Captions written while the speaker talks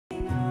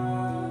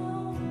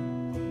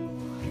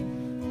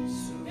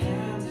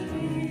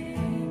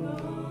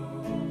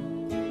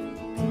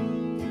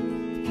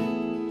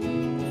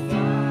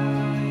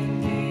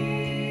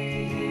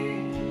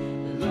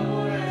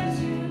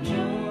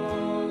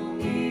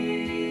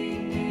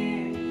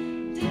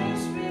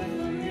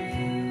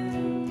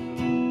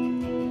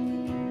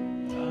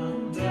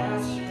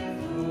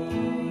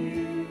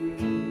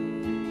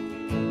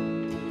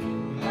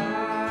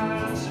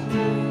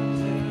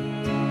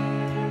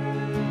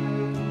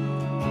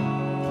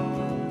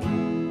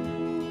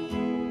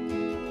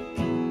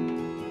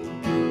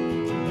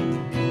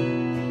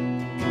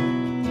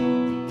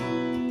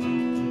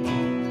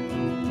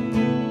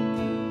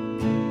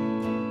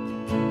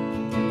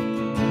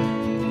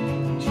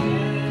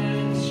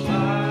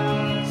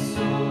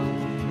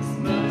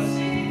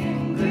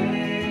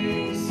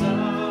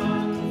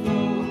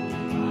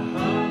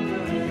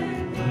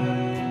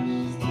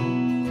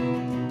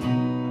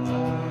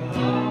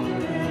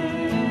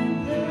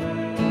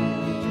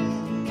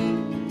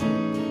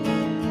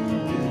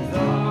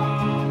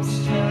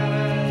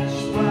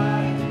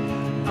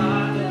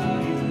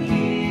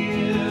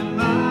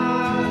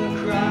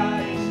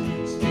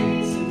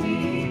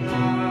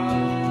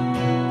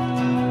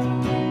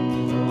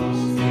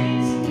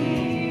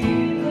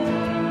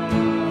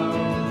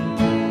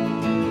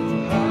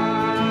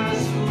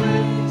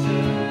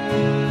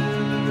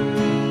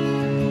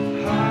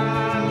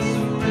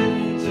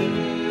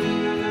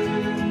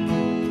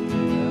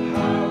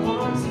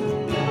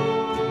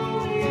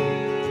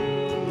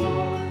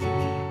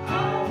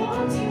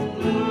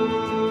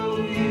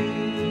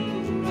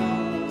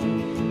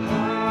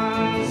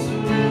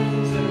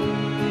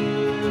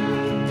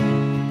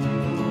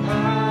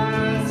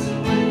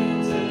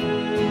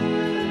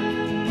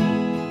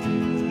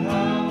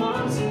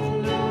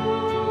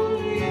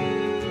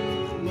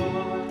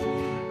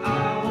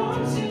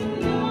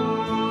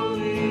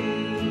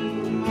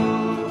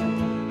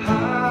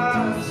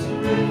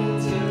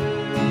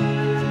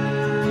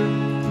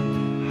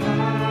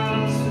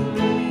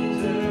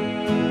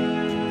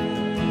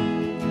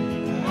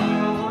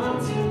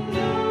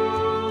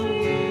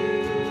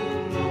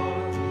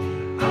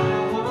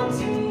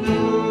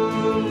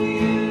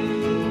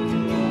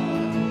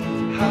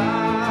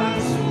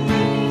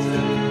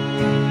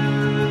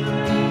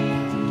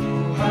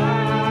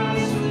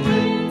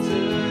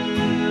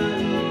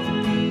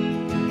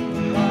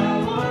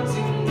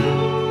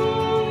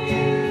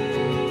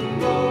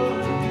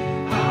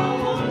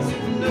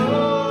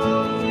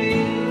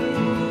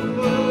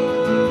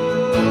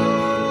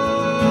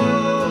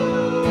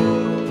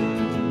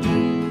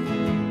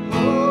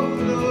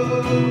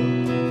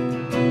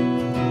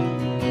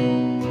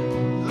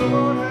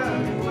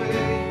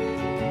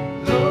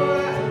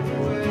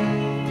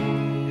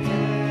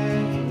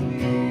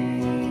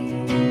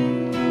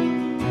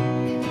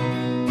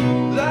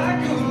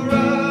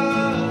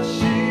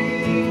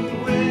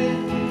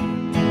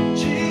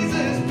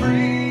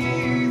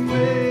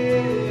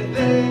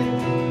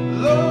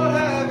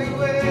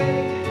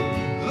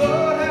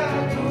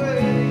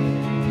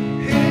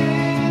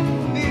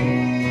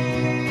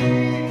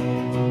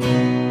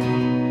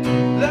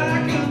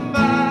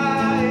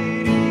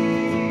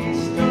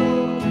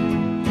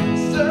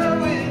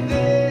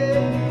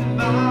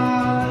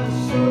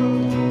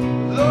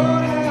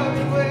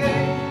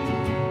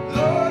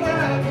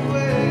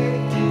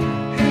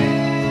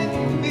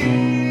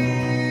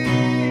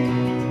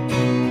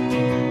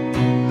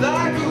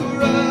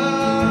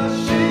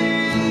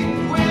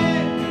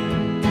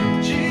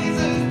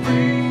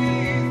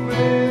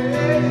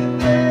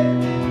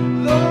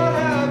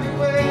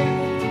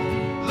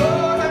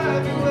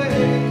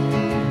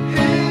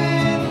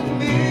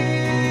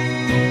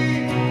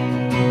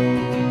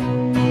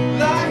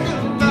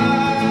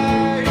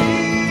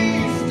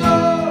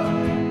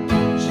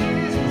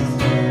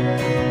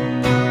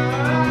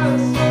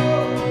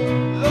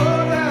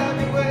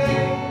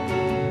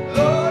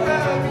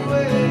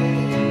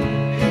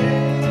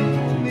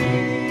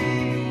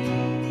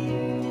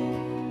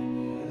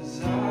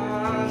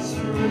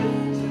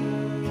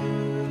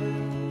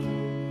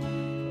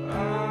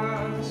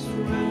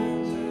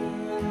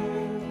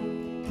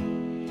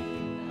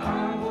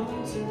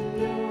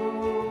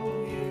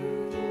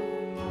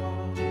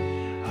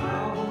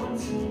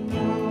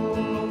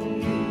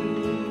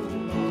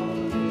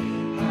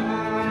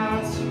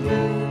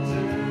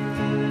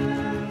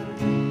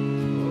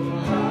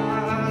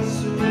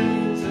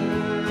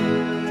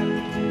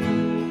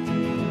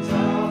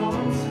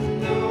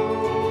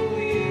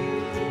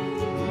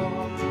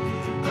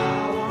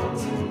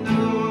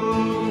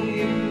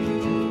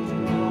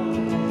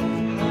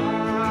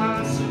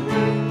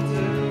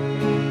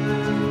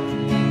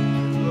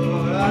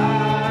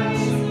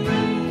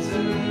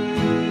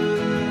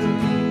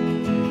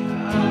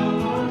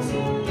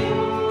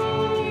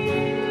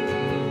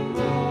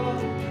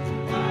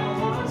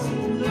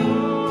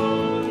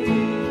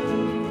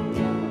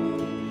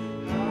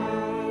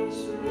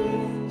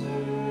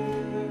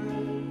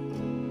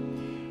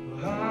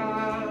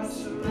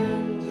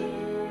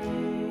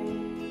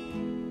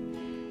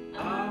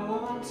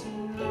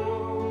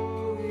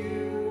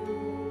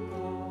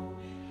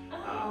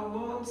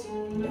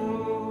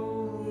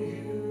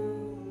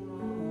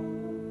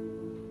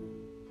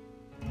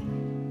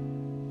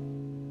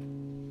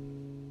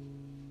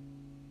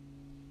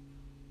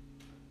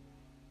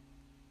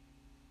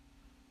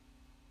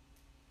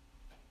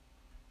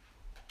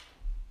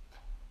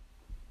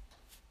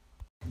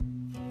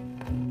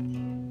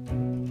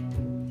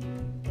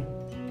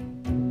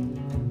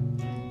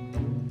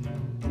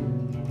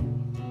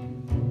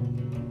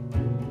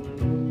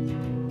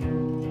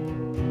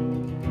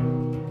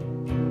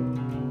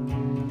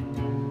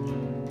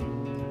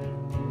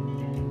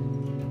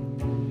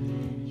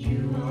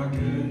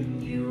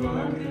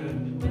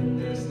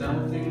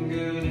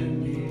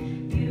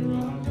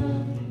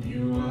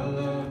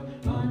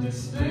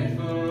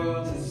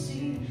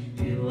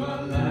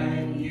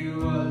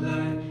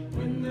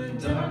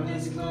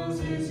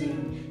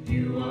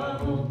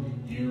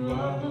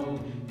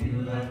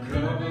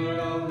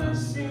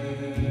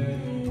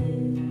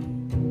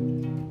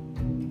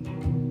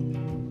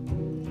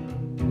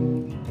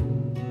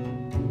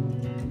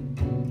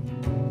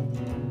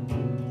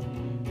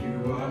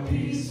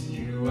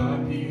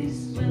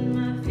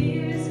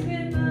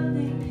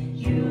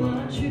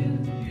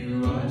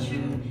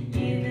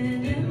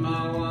even in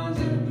my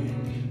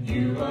wandering.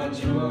 You are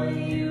joy,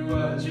 you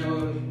are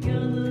joy.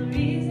 You're the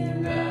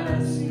reason that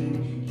I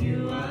sing.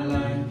 You are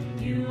light,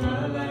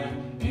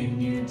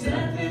 and your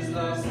death is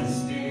lost and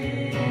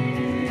sting.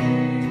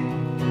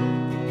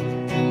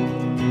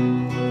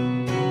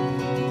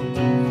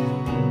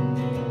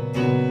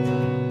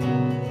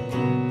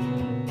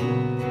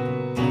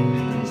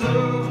 And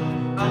oh,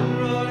 I'm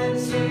running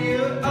to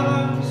your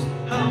arms.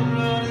 I'm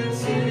running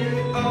to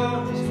your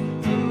arms.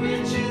 The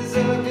riches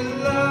of your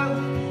love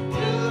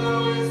will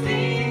always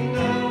be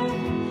known.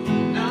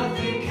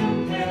 Nothing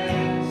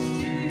compares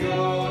to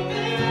your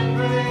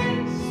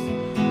embrace.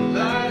 The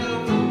light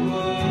of the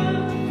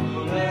world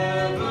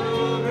forever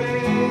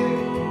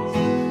reigns.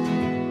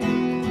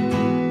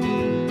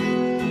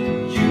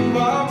 You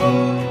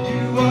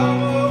are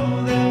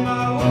more than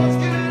my words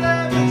could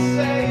ever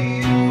say.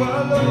 You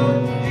are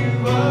Lord,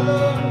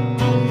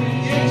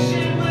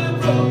 creation will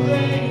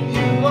proclaim.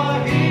 You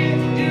are here,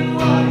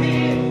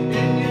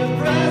 in your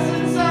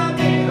presence I'm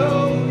made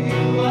whole.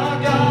 You are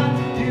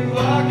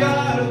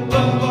God,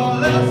 above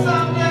all else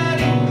I'm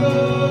letting go.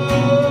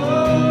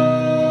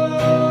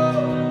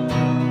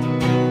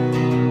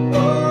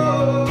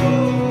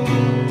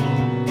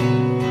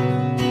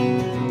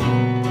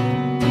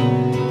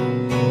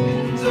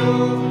 And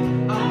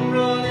oh, I'm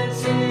running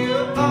to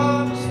your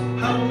arms.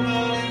 I'm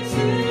running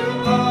to your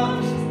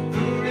arms.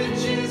 The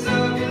riches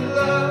of your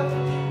love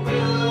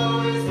will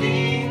always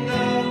be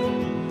known.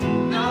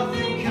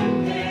 Nothing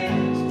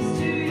compares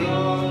to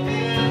your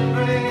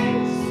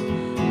embrace.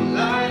 The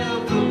light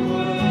of the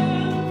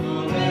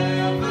world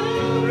forever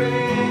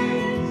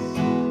reigns.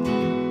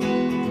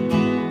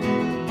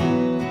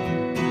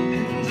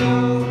 And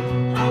oh,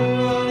 I'm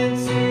running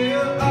to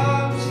your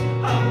arms.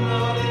 I'm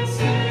running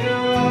to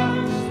your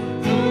arms.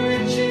 The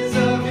riches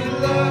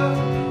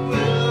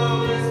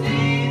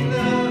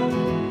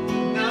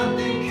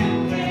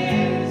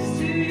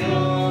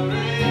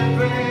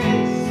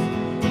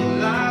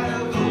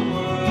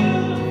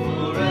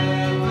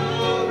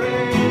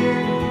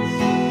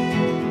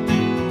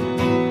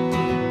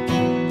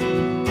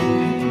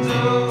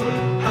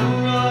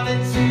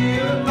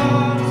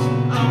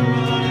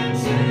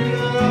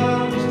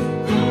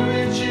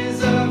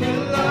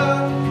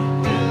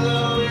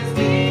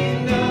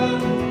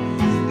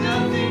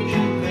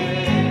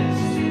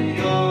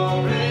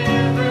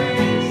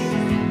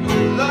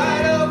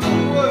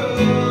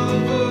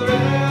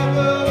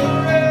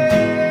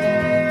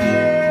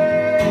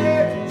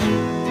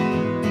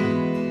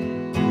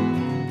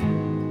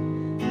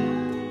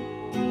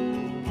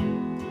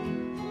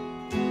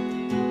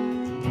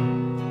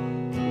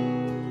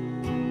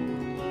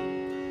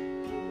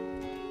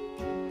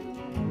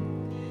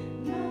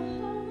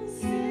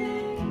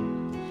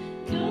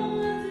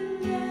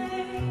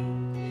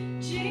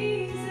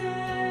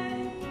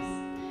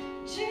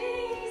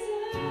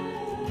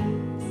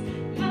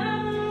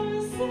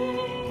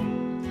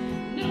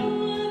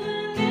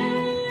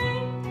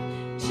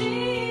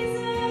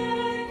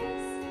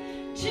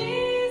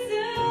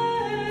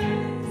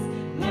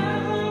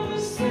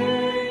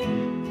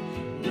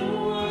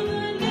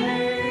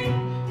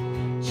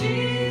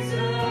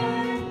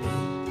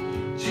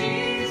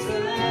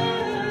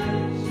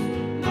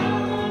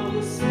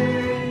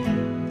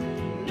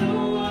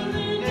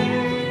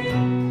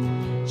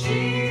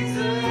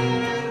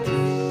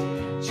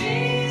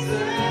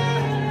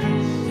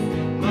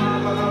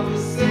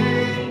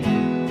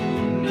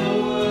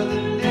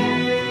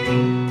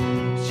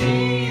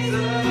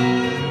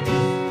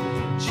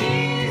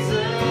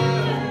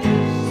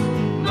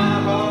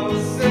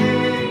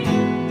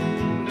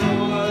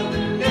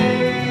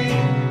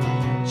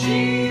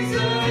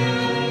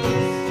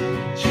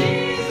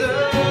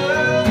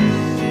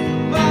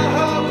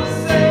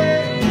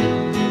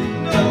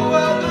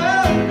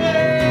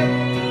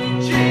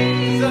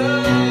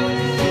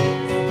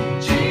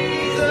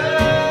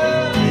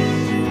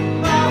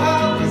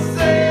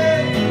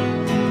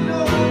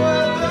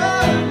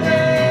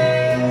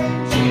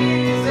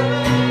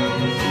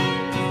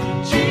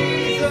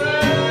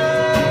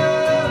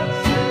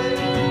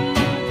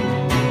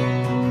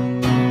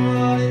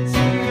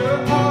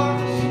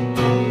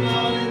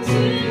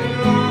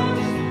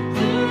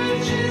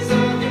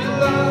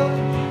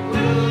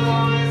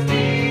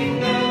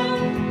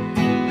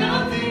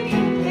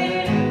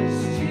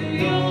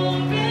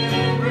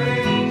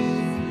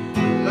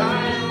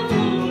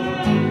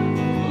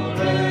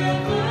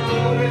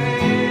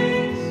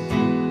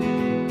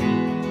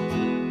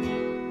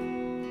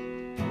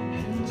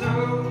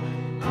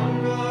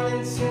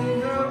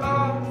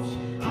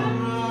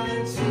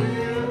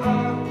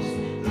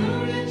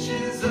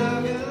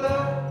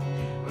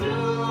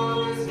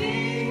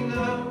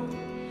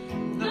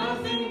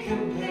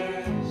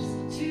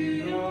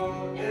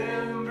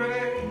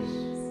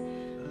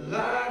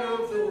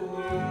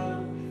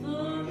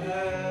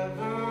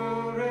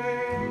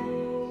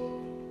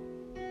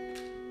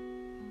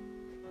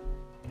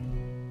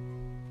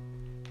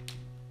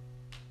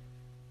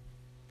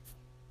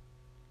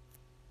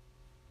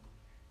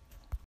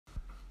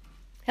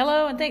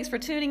Thanks for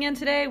tuning in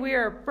today. We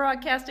are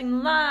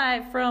broadcasting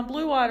live from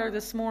Blue Water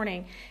this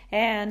morning.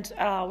 And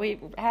we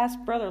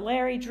asked Brother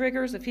Larry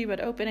Driggers if he would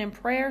open in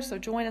prayer. So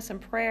join us in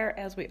prayer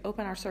as we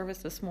open our service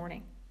this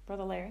morning.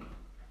 Brother Larry.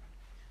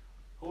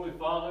 Holy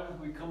Father,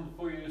 we come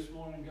before you this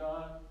morning,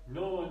 God,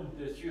 knowing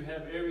that you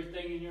have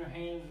everything in your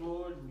hands,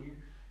 Lord. And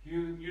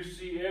you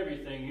see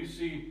everything. You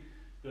see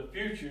the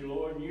future,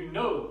 Lord, and you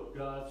know,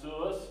 God. So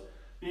us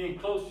being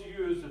close to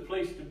you is the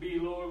place to be,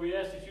 Lord. We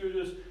ask that you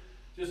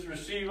just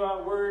receive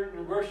our word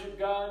and worship,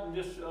 God, and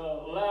just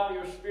allow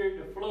your spirit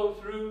to flow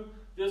through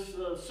this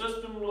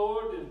system,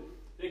 Lord, and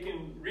they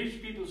can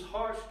reach people's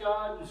hearts,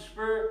 God, and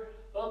spur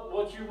up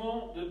what you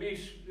want to be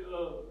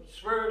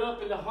spurred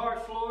up in the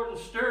hearts, Lord, and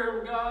stir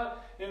them, God,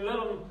 and let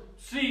them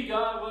see,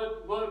 God,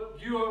 what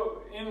you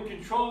are in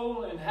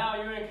control and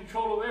how you're in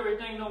control of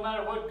everything, no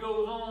matter what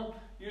goes on.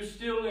 You're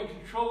still in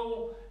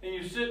control, and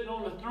you're sitting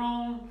on the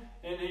throne,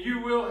 and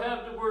you will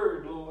have the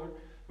word, Lord.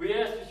 We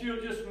ask that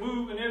you'll just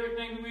move in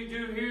everything that we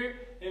do here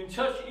and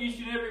touch each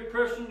and every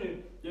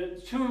person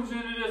that tunes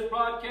into this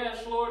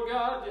broadcast, Lord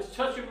God. Just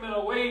touch them in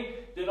a way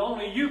that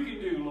only you can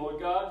do, Lord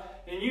God.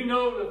 And you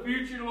know the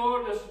future,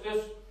 Lord.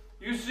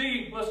 You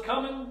see what's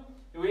coming.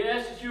 And we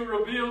ask that you'll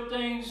reveal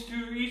things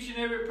to each and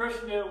every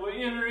person that will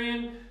enter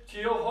in to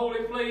your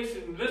holy place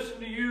and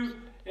listen to you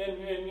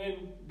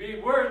and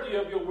be worthy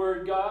of your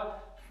word, God.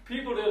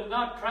 People that are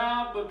not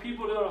proud, but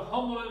people that are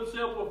humble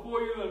themselves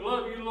before you and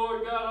love you,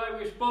 Lord God, like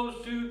we're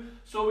supposed to,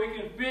 so we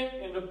can fit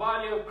in the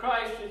body of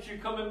Christ that you're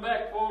coming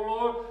back for,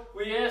 Lord.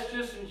 We ask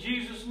this in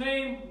Jesus'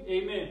 name.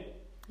 Amen.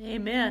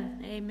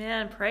 Amen.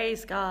 Amen.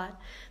 Praise God.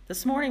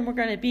 This morning we're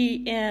going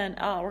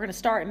to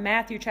start in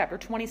Matthew chapter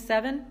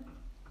 27.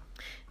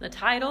 The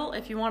title,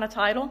 if you want a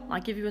title,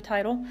 I'll give you a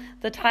title.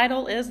 The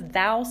title is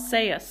Thou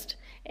Sayest.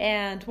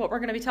 And what we're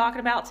going to be talking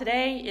about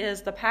today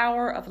is the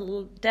power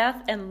of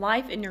death and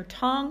life in your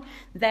tongue,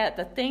 that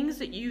the things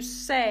that you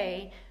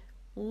say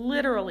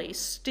literally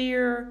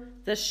steer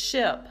the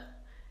ship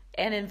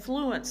and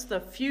influence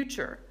the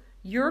future.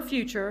 Your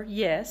future,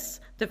 yes,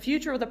 the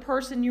future of the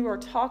person you are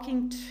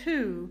talking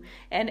to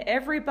and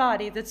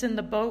everybody that's in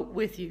the boat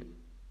with you.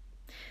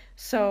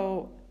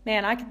 So,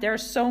 man, there are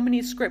so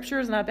many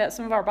scriptures, and I bet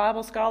some of our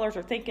Bible scholars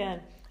are thinking,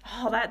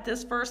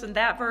 this verse and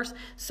that verse.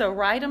 So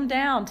write them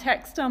down,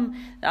 text them,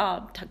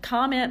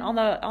 comment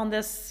on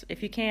this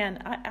if you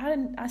can.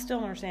 I still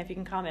don't understand if you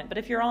can comment, but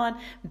if you're on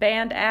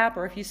Band app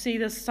or if you see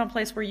this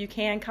someplace where you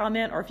can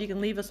comment, or if you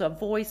can leave us a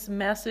voice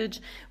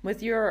message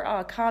with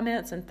your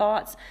comments and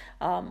thoughts,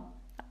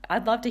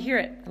 I'd love to hear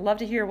it. I'd love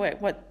to hear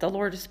what the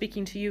Lord is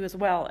speaking to you as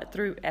well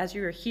as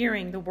you're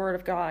hearing the Word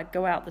of God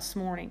go out this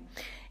morning.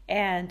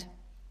 And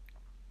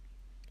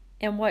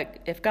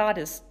if God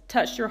has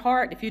touched your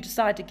heart, if you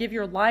decide to give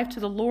your life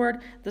to the Lord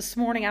this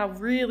morning, I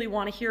really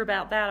want to hear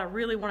about that. I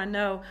really want to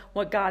know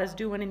what God is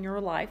doing in your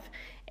life.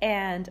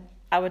 And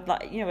I would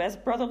like, as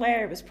Brother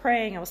Larry was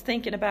praying, I was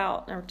thinking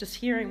about, or just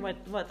hearing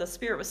what the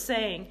Spirit was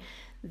saying,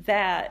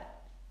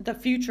 that the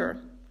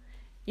future,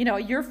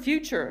 your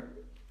future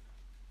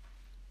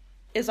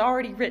is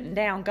already written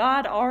down.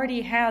 God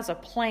already has a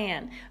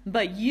plan,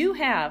 but you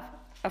have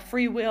a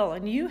free will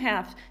and you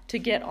have to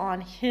get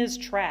on His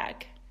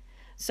track.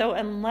 So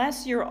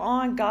unless you're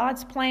on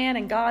God's plan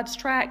and God's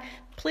track,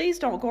 please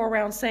don't go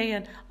around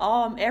saying,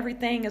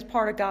 everything is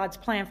part of God's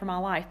plan for my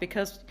life,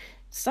 because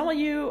some of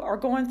you are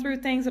going through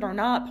things that are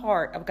not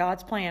part of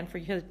God's plan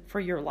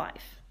for your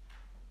life.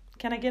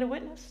 Can I get a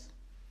witness?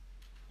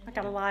 I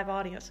got a live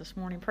audience this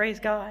morning. Praise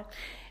God.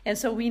 And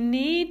so we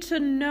need to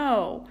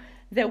know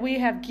that we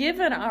have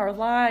given our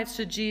lives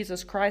to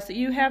Jesus Christ, that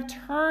you have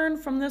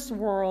turned from this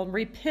world,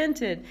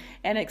 repented,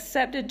 and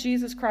accepted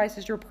Jesus Christ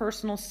as your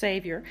personal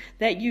Savior,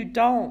 that you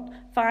don't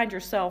find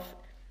yourself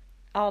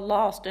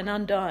lost and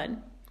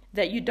undone,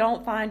 that you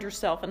don't find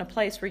yourself in a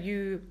place where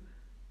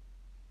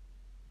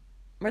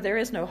there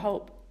is no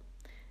hope.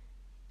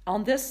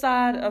 On this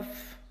side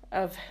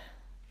of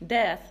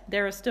death,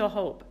 there is still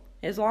hope.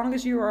 As long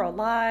as you are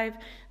alive,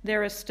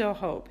 there is still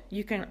hope.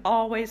 You can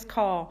always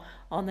call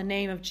on the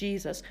name of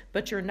Jesus,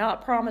 but you're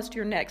not promised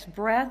your next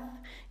breath.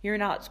 You're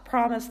not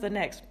promised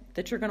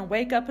that you're going to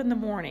wake up in the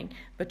morning,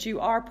 but you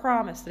are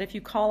promised that if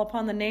you call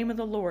upon the name of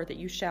the Lord, that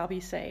you shall be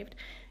saved.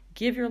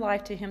 Give your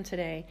life to Him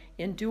today.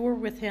 Endure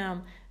with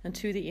Him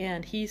unto the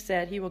end. He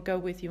said He will go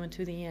with you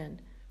unto the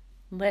end.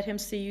 Let Him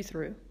see you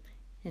through.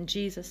 In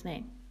Jesus'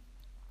 name.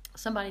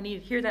 Somebody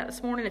needed to hear that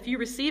this morning. If you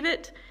receive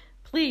it,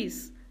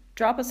 please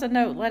drop us a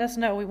note. Let us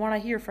know. We want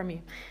to hear from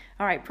you.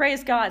 All right,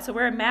 praise God. So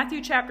we're in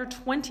Matthew chapter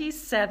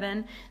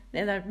 27,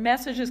 and the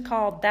message is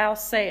called Thou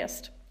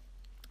Sayest.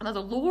 Now the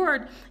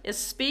Lord is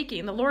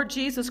speaking. The Lord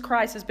Jesus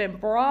Christ has been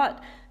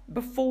brought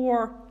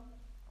before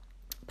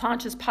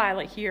Pontius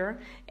Pilate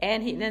here,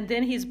 and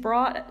then he's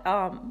brought,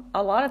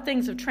 a lot of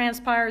things have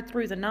transpired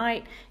through the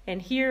night,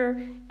 and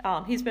here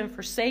he's been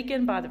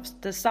forsaken by the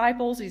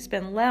disciples. He's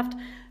been left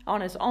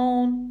on his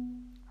own.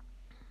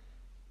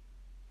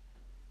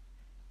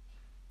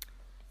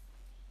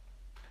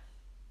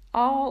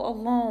 all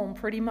alone,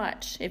 pretty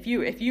much. If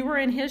you were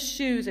in his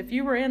shoes, if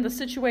you were in the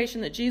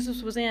situation that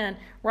Jesus was in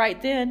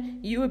right then,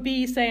 you would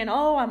be saying,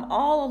 oh, I'm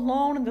all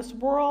alone in this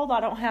world. I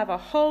don't have a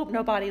hope.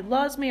 Nobody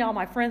loves me. All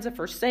my friends have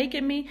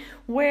forsaken me.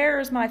 Where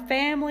is my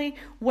family?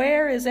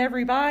 Where is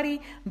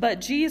everybody?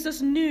 But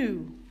Jesus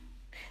knew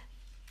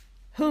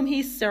whom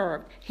he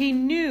served. He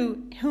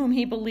knew whom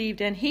he believed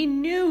in. He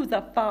knew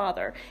the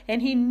Father,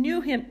 and he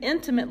knew him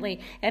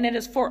intimately. And it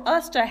is for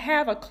us to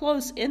have a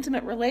close,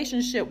 intimate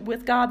relationship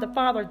with God the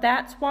Father.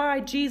 That's why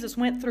Jesus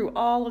went through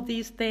all of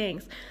these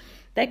things.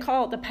 They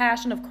call it the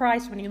Passion of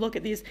Christ when you look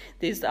at these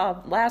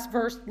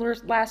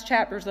last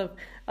chapters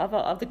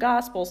of the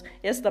Gospels.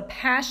 It's the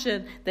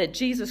passion that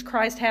Jesus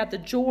Christ had, the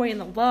joy and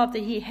the love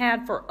that he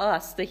had for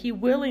us, that he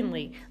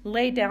willingly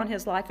laid down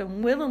his life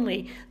and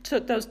willingly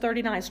took those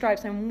 39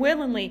 stripes and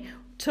willingly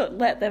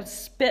let them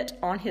spit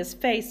on his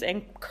face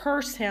and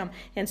curse him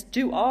and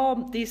do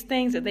all these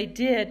things that they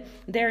did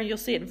there. And you'll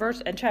see it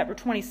in chapter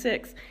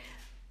 26.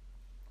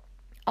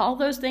 All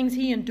those things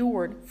he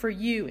endured for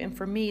you and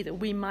for me, that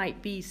we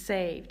might be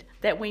saved,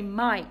 that we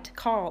might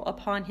call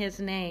upon his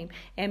name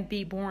and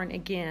be born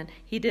again.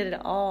 He did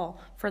it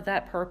all for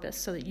that purpose,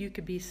 so that you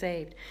could be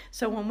saved.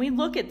 So when we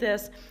look at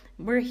this,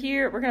 we're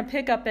going to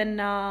pick up in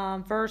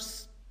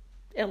verse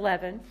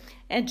 11.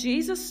 And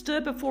Jesus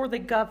stood before the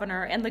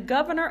governor, and the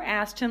governor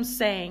asked him,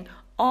 saying,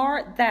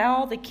 Art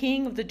thou the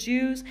King of the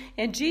Jews?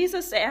 And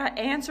Jesus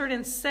answered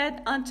and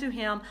said unto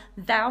him,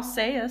 Thou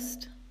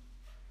sayest.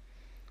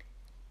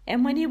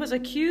 And when he was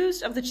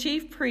accused of the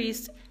chief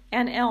priests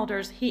and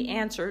elders, he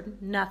answered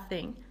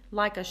nothing.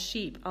 Like a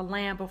sheep, a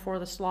lamb before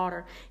the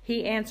slaughter,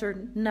 he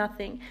answered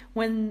nothing.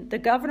 When the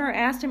governor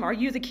asked him, Are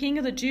you the King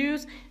of the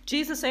Jews?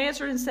 Jesus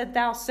answered and said,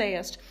 Thou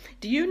sayest.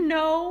 Do you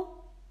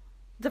know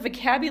the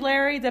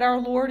vocabulary that our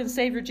Lord and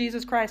Savior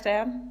Jesus Christ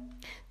had?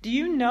 Do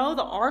you know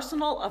the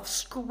arsenal of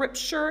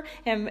scripture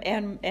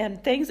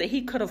and things that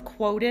he could have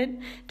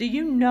quoted? Do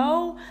you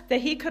know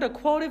that he could have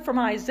quoted from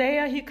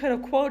Isaiah? He could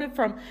have quoted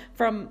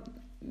from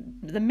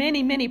the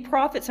many, many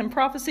prophets and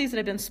prophecies that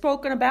have been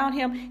spoken about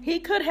him. He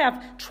could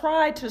have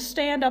tried to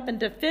stand up and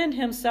defend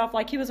himself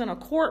like he was in a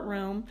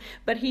courtroom,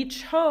 but he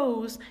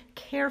chose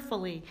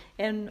carefully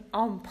and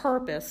on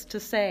purpose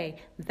to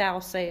say, Thou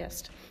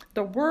sayest.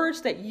 The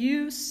words that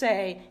you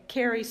say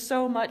carry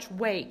so much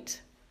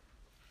weight.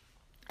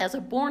 As a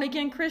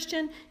born-again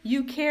Christian,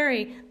 you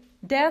carry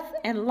death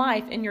and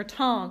life in your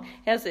tongue.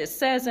 As it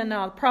says in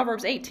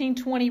Proverbs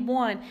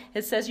 18:21,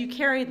 it says you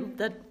carry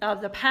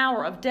the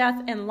power of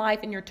death and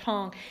life in your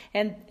tongue.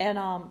 And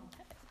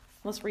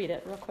let's read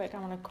it real quick. I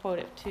want to quote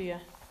it to you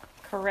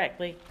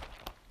correctly.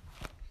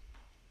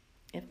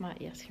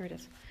 Yes, here it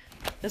is.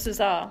 This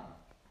is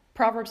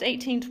Proverbs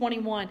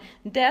 18:21.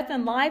 Death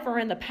and life are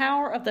in the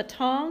power of the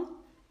tongue.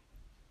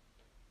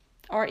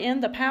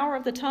 And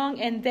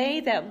they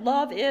that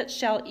love it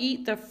shall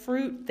eat the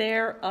fruit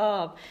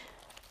thereof.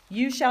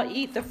 You shall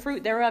eat the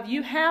fruit thereof.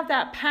 You have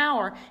that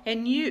power.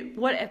 And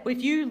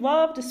if you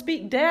love to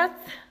speak death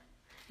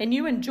and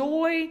you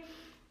enjoy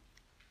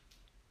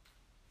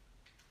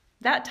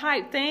that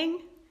type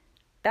thing,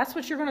 that's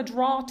what you're going to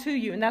draw to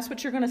you. And that's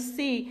what you're going to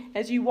see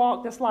as you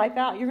walk this life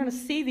out. You're going to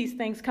see these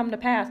things come to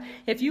pass.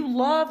 If you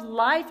love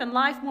life and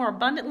life more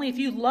abundantly, if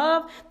you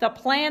love the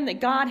plan that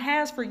God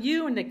has for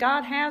you and that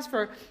God has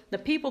for the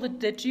people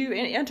that you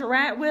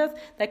interact with,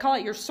 they call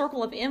it your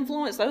circle of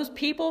influence. Those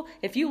people,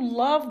 if you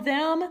love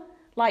them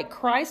like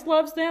Christ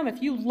loves them,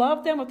 if you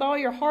love them with all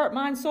your heart,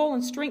 mind, soul,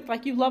 and strength,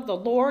 like you love the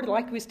Lord,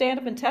 like we stand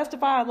up and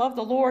testify, I love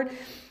the Lord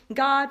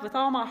God with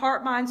all my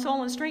heart, mind,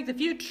 soul, and strength. If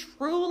you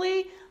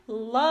truly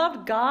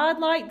loved God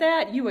like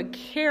that, you would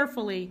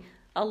carefully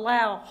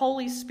allow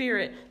Holy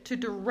Spirit to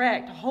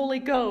direct, Holy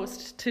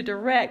Ghost to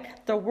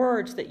direct the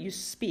words that you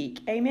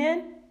speak.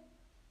 Amen?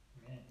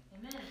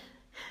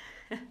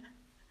 Amen.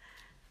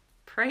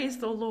 Praise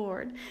the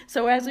Lord.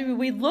 So as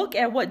we look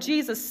at what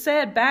Jesus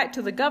said back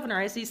to the governor,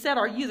 as he said,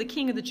 Are you the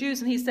King of the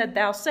Jews? And he said,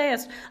 Thou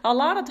sayest. A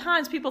lot of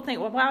times people think,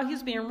 well, wow,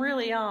 he's being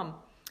really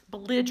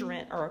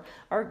belligerent or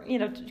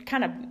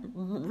kind of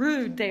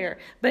rude there.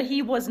 But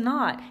he was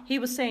not. He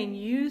was saying,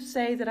 You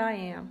say that I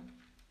am.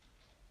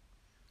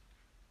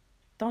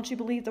 Don't you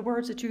believe the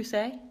words that you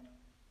say?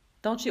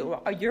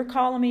 You're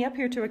calling me up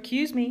here to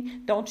accuse me.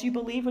 Don't you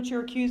believe what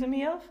you're accusing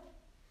me of?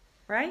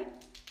 Right?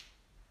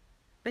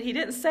 But he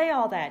didn't say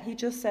all that. He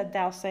just said,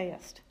 Thou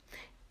sayest.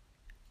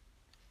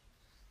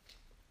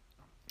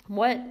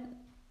 What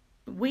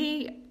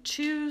we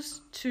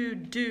choose to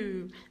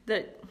do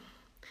that.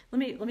 Let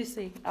me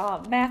see.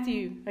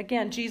 Matthew,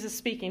 again, Jesus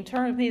speaking.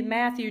 Turn with me to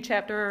Matthew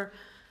chapter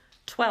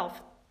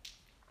 12.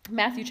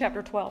 Matthew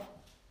chapter 12.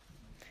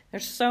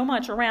 There's so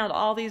much around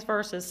all these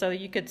verses, so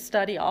you could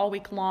study all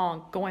week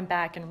long, going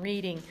back and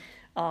reading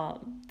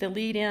the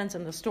lead-ins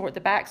and the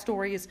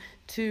backstories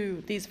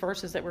to these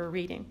verses that we're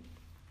reading.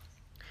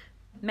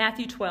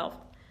 Matthew 12.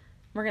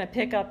 We're going to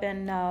pick up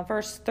in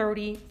verse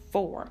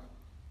 34.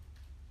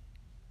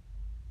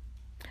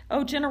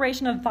 O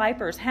generation of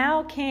vipers,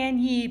 how can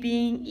ye,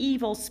 being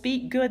evil,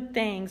 speak good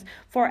things?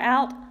 For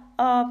out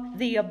of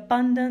the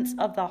abundance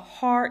of the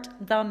heart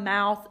the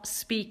mouth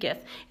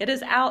speaketh. It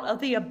is out of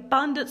the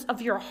abundance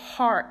of your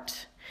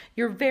heart,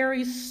 your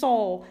very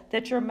soul,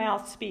 that your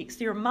mouth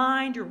speaks. Your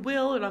mind, your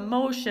will, and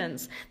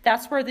emotions.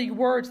 That's where the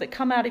words that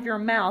come out of your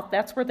mouth,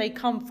 that's where they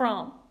come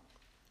from.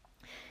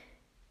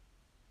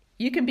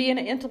 You can be in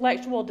an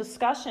intellectual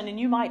discussion and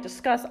you might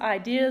discuss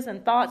ideas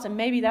and thoughts, and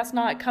maybe that's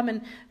not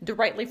coming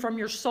directly from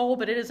your soul,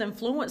 but it is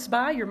influenced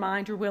by your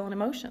mind, your will, and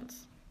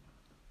emotions.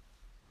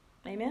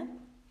 Amen?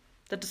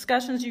 The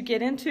discussions you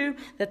get into,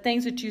 the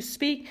things that you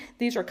speak,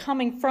 these are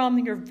coming from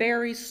your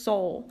very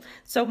soul.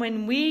 So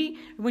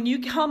when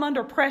you come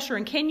under pressure,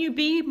 and can you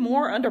be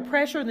more under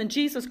pressure than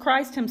Jesus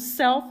Christ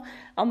himself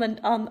on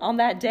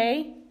that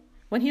day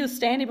when he was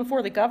standing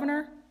before the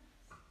governor?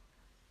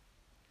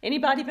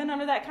 Anybody been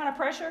under that kind of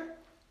pressure?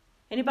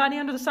 Anybody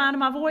under the sound of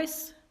my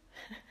voice?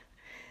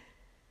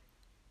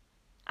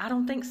 I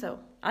don't think so.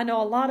 I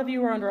know a lot of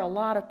you are under a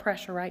lot of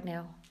pressure right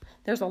now.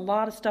 There's a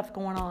lot of stuff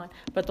going on.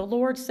 But the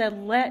Lord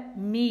said, let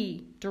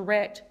me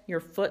direct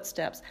your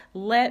footsteps.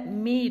 Let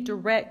me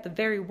direct the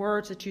very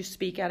words that you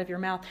speak out of your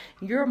mouth.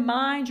 Your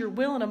mind, your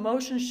will, and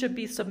emotions should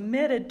be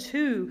submitted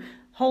to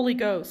Holy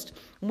Ghost.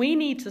 We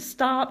need to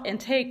stop and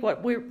take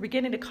what we're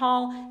beginning to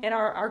call in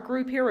our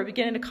group here, we're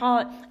beginning to call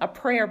it a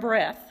prayer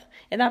breath.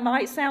 And that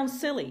might sound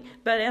silly,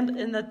 but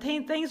in the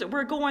things that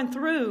we're going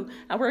through,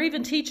 we're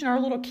even teaching our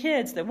little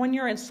kids that when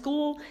you're in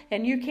school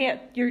and you can't,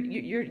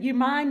 your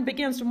mind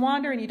begins to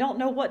wander and you don't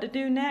know what to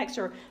do next,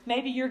 or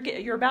maybe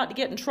you're about to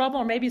get in trouble,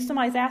 or maybe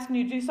somebody's asking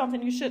you to do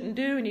something you shouldn't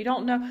do, and you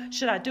don't know,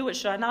 should I do it,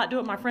 should I not do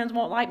it? My friends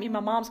won't like me,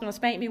 my mom's going to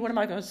spank me, what am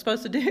I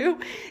supposed to do?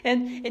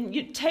 And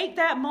you take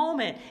that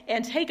moment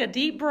and take a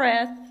deep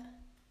breath.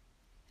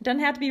 It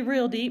doesn't have to be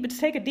real deep, but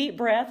just take a deep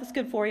breath. It's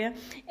good for you.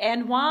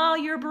 And while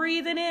you're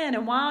breathing in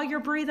and while you're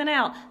breathing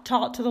out,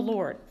 talk to the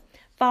Lord.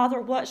 Father,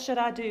 what should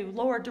I do?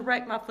 Lord,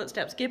 direct my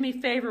footsteps. Give me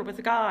favor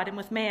with God and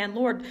with man.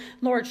 Lord,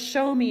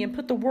 show me and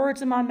put the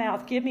words in my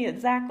mouth. Give me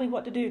exactly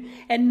what to do.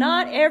 And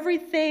not every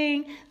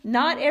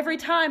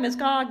time is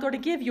God going to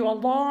give you a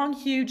long,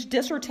 huge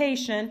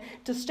dissertation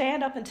to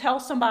stand up and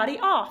tell somebody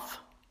off.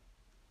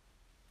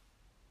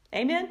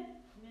 Amen?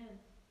 Amen.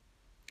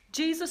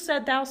 Jesus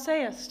said, thou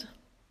sayest.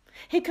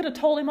 He could have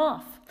told him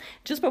off.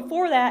 Just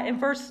before that,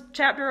 in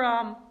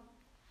chapter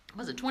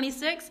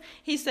 26?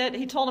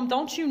 He told him,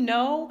 don't you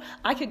know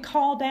I could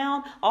call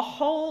down a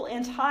whole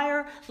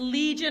entire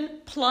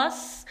legion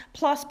plus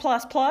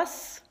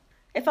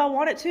if I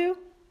wanted to?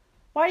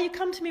 Why do you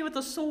come to me with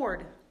a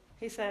sword?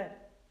 He said,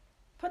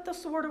 put the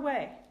sword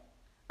away.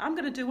 I'm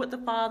going to do what the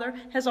Father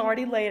has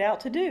already laid out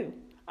to do.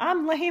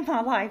 I'm laying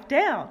my life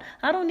down.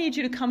 I don't need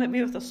you to come at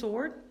me with a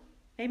sword.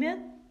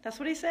 Amen? That's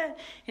what he said.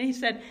 And he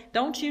said,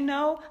 don't you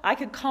know I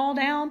could call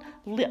down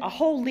a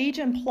whole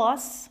legion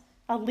plus,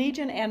 a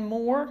legion and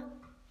more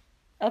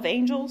of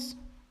angels?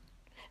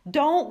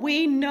 Don't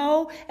we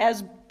know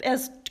as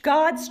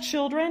God's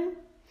children,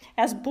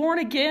 as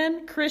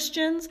born-again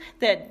Christians,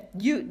 that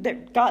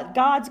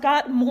God's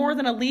got more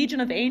than a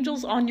legion of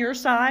angels on your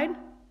side?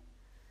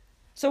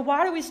 So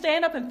why do we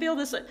stand up and feel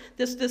this,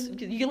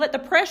 you let the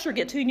pressure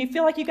get to you and you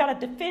feel like you got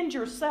to defend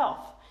yourself?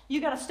 You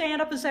got to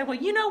stand up and say, well,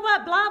 you know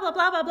what, blah, blah,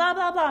 blah, blah, blah,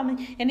 blah, blah.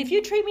 And if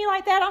you treat me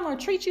like that, I'm going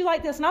to treat you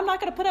like this. And I'm not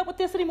going to put up with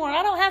this anymore.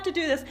 I don't have to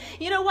do this.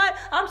 You know what?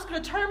 I'm just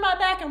going to turn my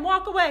back and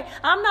walk away.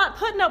 I'm not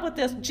putting up with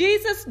this.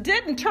 Jesus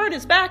didn't turn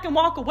his back and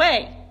walk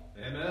away.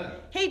 Amen.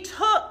 He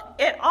took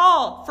it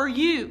all for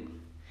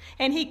you.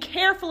 And he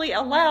carefully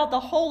allowed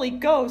the Holy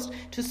Ghost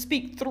to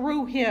speak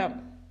through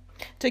him,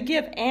 to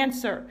give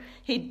answer.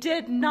 He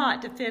did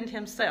not defend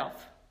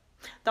himself.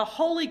 The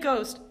Holy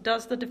Ghost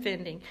does the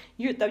defending.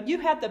 You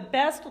have the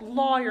best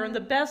lawyer and the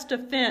best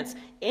defense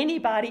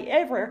anybody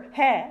ever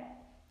had.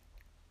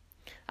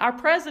 Our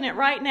president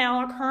right now,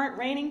 our current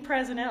reigning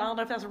president, I don't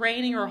know if that's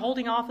reigning or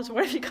holding office,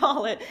 whatever you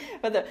call it,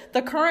 but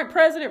the current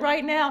president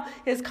right now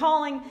has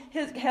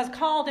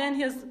called in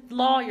his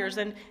lawyers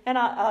and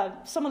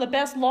some of the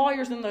best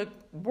lawyers in the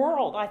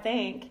world, I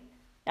think.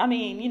 I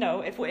mean, you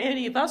know, if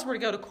any of us were to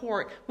go to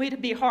court,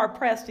 we'd be hard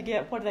pressed to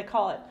get, what do they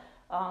call it?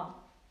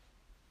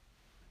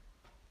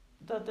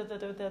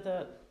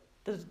 The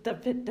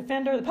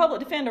defender, the public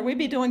defender. We'd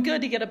be doing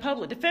good to get a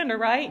public defender,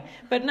 right?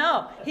 But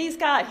no, he's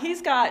got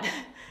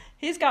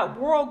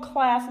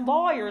world-class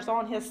lawyers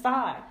on his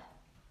side.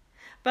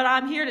 But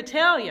I'm here to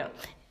tell you,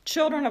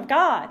 children of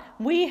God,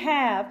 we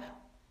have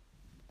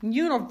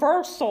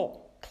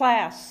universal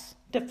class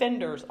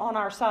defenders on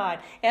our side.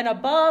 And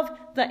above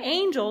the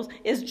angels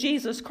is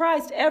Jesus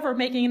Christ ever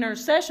making an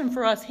intercession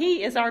for us.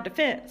 He is our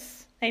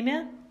defense.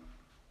 Amen?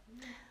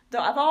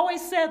 I've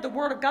always said the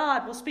Word of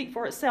God will speak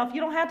for itself.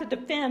 You don't have to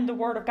defend the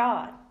Word of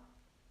God.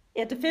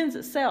 It defends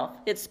itself.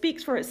 It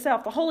speaks for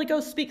itself. The Holy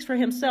Ghost speaks for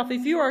himself.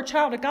 If you are a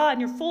child of God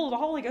and you're full of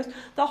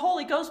the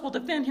Holy Ghost will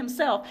defend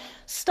himself.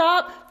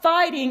 Stop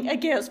fighting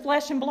against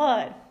flesh and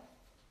blood.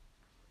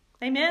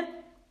 Amen?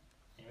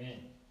 Amen.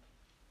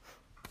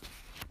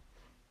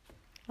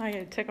 I got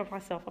to tickle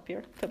myself up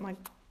here. Put my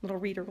little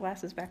reader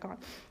glasses back on.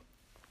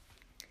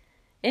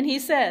 And he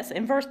says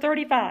in verse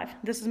 35,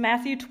 this is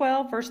Matthew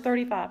 12, verse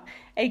 35,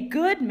 a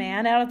good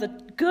man out of the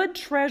good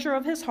treasure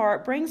of his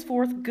heart brings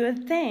forth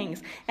good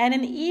things, and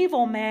an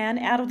evil man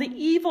out of the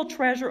evil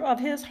treasure of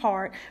his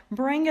heart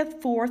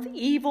bringeth forth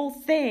evil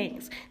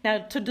things. Now,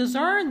 to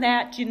discern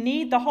that, you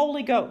need the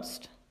Holy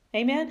Ghost.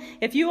 Amen?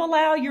 If you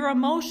allow your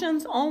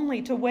emotions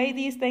only to weigh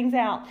these things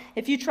out,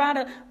 if you try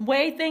to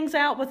weigh things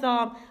out with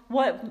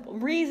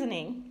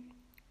reasoning,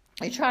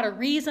 you try to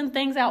reason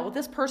things out. Well,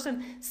 this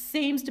person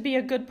seems to be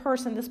a good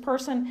person. This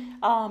person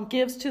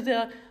gives to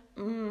the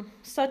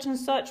such and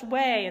such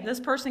way, and this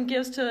person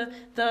gives to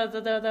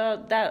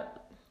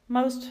that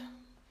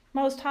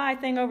most high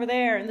thing over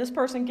there, and this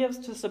person gives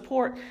to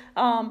support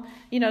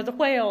the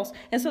whales.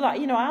 And so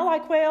I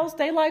like whales.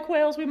 They like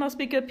whales. We must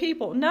be good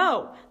people.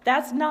 No,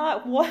 that's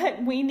not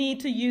what we need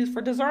to use for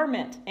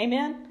discernment.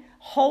 Amen.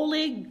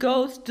 Holy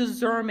Ghost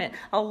discernment.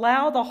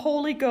 Allow the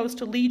Holy Ghost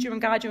to lead you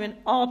and guide you in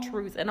all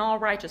truth and all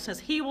righteousness.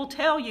 He will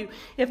tell you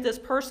if this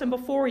person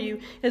before you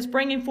is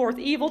bringing forth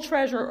evil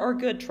treasure or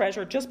good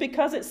treasure. Just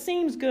because it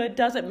seems good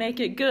doesn't make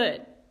it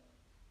good.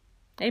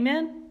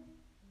 Amen?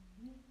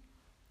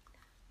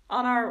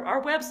 On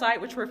our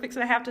website, which we're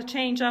fixing to have to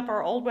change up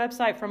our old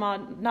website from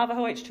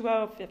Navajo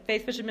H2O,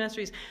 Faith Vision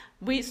Ministries,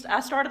 I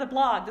started a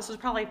blog. This was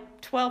probably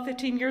 12,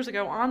 15 years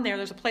ago. On there,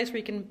 there's a place where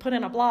you can put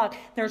in a blog.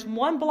 There's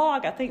one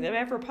blog I think they've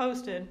ever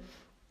posted.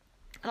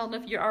 I don't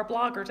know if our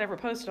bloggers ever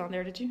posted on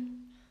there, did you?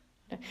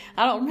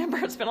 I don't remember.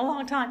 It's been a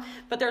long time.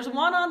 But there's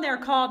one on there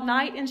called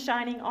Knight in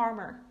Shining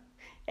Armor.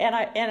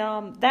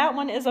 And that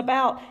one is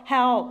about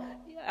how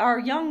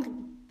our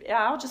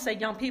I'll just say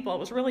young people. It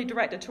was really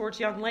directed towards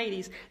young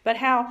ladies, but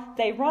how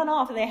they run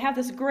off and they have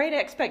this great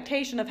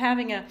expectation of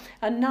having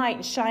a knight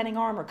in shining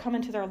armor come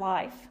into their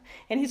life,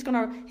 and he's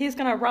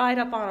gonna ride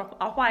up on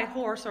a white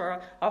horse or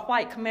a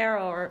white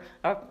Camaro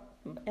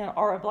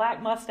or a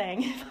black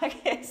Mustang, I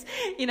guess.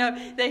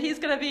 That he's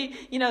gonna be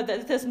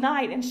this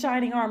knight in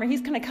shining armor.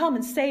 He's gonna come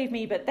and save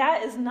me, but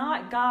that is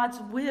not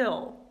God's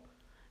will.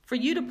 For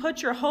you to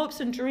put your hopes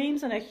and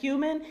dreams in a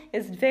human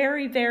is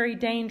very, very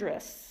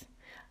dangerous.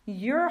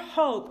 Your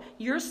hope,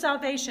 your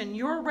salvation,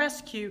 your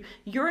rescue,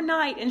 your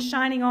knight in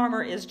shining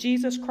armor is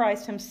Jesus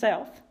Christ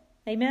himself.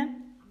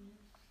 Amen?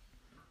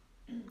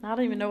 I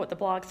don't even know what the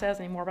blog says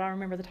anymore, but I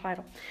remember the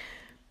title.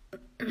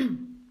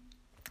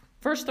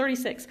 Verse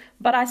 36,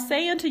 but I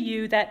say unto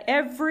you that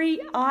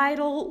every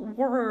idle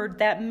word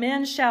that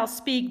men shall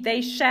speak,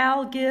 they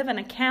shall give an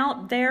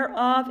account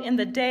thereof in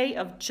the day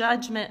of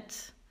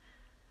judgment.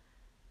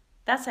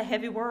 That's a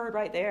heavy word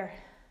right there.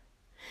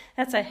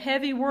 That's a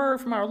heavy word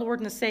from our Lord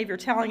and the Savior,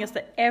 telling us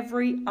that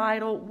every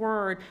idle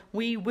word,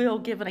 we will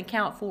give an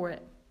account for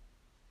it.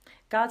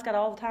 God's got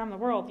all the time in the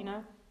world,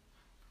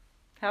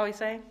 How he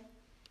say?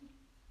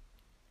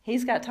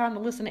 He's got time to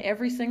listen to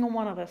every single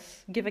one of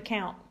us, give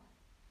account.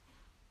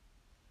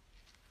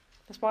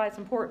 That's why it's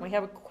important we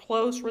have a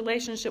close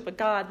relationship with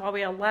God. While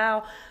we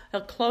allow a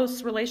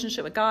close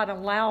relationship with God and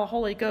allow the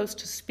Holy Ghost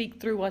to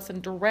speak through us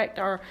and direct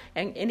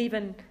and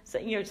even,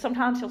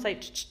 sometimes he'll say,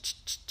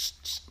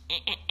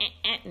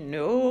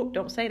 no,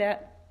 don't say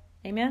that.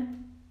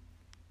 Amen?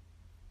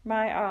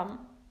 My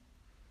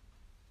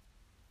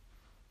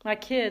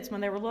kids, when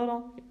they were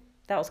little,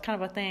 that was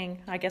kind of a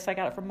thing. I guess I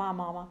got it from my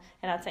mama.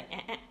 And I'd say,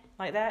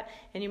 like that.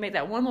 And you make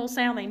that one little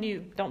sound, they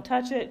knew. Don't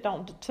touch it.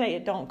 Don't say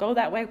it. Don't go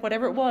that way.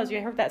 Whatever it was,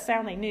 you heard that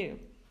sound, they knew.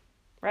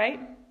 Right?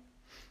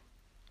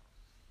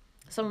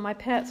 Some of my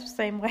pets, the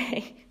same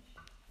way.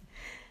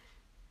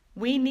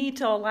 We need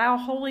to allow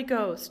Holy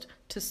Ghost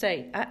to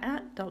say,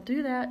 don't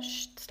do that.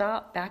 Shh,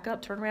 stop, back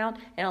up, turn around,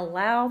 and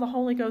allow the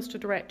Holy Ghost to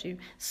direct you.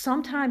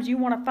 Sometimes you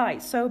want to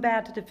fight so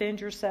bad to defend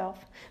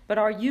yourself, but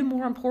are you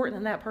more important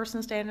than that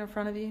person standing in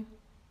front of you?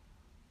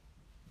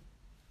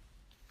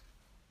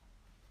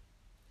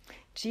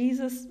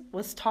 Jesus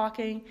was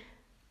talking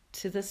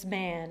to this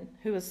man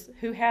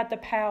who had the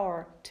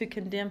power to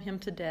condemn him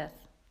to death.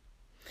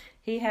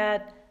 He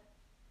had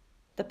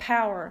the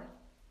power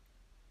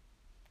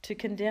to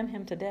condemn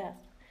him to death.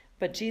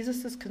 But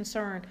Jesus'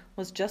 concern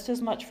was just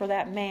as much for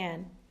that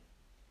man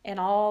and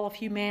all of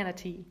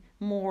humanity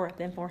more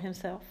than for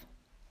himself.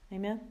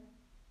 Amen?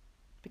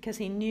 Because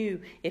he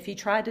knew if he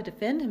tried to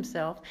defend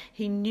himself,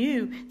 he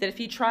knew that if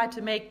he tried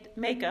to make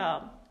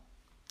a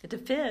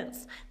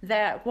defense,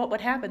 that what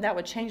would happen, that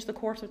would change the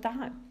course of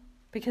time.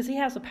 Because he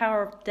has the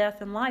power of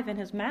death and life in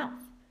his mouth.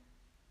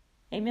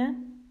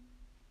 Amen?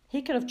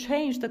 He could have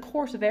changed the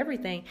course of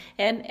everything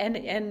and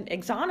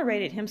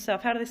exonerated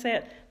himself. How do they say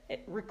it?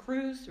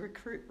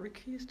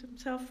 Recused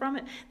himself from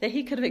it. That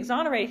he could have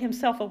exonerated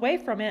himself away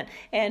from it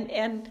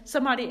and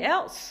somebody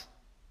else.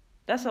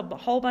 That's a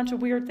whole bunch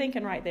of weird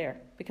thinking right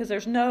there. Because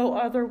there's no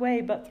other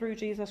way but through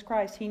Jesus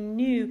Christ. He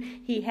knew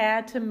he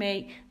had to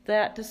make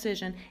that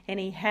decision, and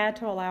he had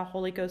to allow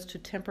Holy Ghost to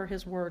temper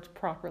his words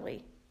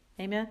properly.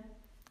 Amen?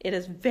 It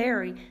is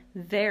very,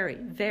 very,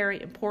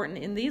 very important.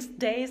 In these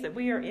days that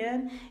we are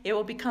in, it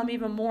will become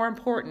even more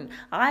important.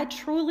 I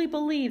truly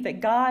believe that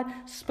God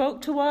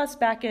spoke to us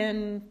back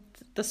in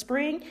the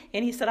spring,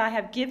 and he said, I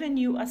have given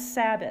you a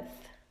Sabbath.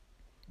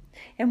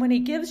 And when he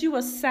gives you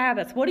a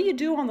Sabbath, what do you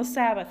do on the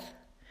Sabbath?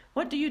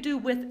 What do you do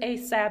with a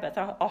Sabbath,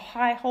 a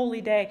high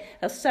holy day,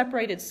 a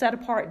separated,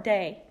 set-apart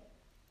day,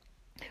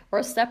 or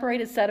a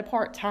separated,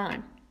 set-apart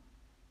time?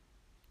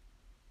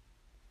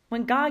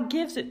 When God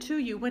gives it to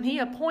you, when he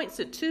appoints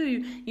it to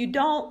you, you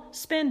don't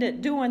spend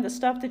it doing the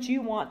stuff that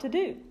you want to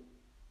do.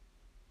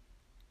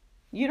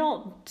 You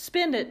don't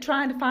spend it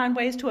trying to find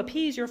ways to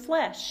appease your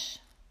flesh.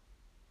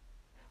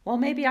 Well,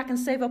 maybe I can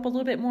save up a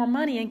little bit more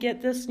money and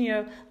get this,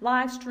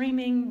 live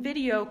streaming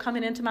video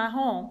coming into my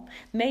home.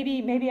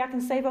 Maybe I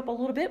can save up a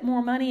little bit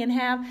more money and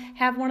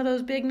have one of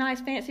those big, nice,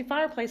 fancy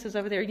fireplaces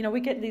over there. We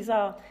get these,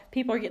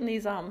 people are getting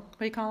these, what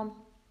do you call them?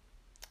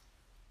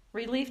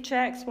 Relief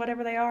checks,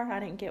 whatever they are. I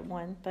didn't get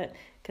one, but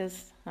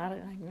because I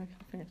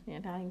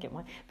didn't get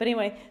one. But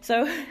anyway,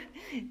 so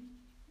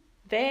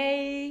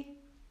I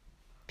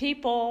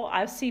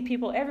see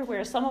people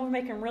everywhere. Some of them are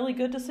making really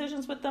good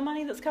decisions with the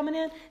money that's coming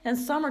in, and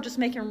some are just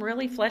making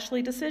really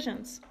fleshly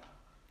decisions.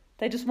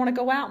 They just want to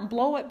go out and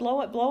blow it,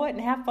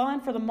 and have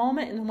fun for the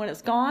moment, and when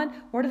it's gone,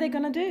 what are they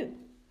going to do?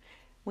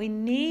 We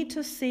need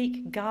to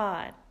seek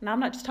God. And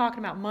I'm not just talking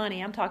about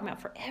money. I'm talking about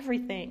for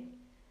everything.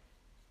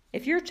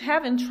 If you're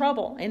having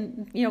trouble,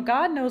 and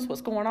God knows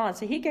what's going on.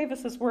 So he gave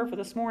us this word for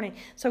this morning.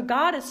 So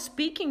God is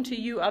speaking to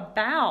you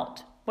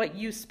about what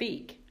you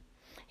speak.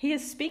 He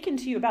is speaking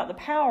to you about the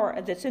power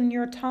that's in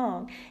your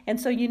tongue. And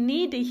so you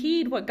need to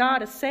heed what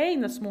God is saying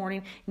this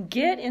morning.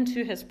 Get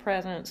into his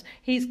presence.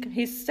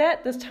 He's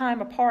set this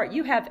time apart.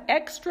 You have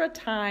extra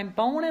time,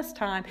 bonus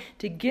time,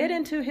 to get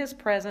into his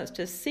presence,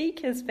 to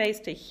seek his face,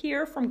 to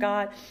hear from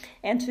God,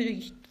 and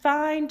to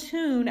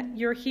fine-tune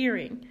your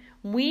hearing.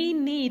 We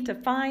need to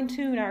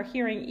fine-tune our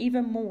hearing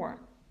even more.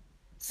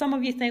 Some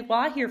of you think, well,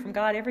 I hear from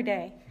God every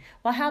day.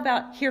 Well, how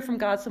about hear from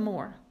God some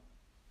more?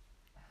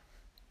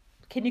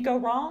 Can you go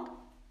wrong?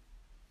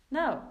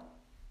 No.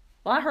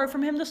 Well, I heard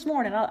from him this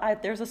morning.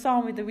 There's a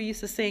song that we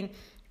used to sing.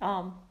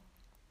 I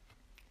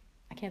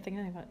can't think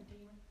of anything.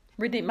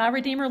 My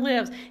Redeemer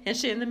lives. And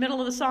she, in the middle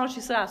of the song, she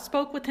said, I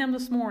spoke with him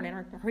this morning.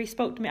 Or he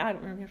spoke to me. I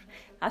don't remember.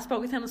 I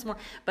spoke with him this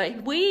morning.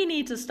 But we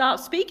need to stop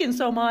speaking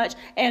so much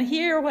and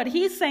hear what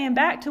he's saying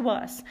back to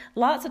us.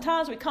 Lots of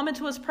times we come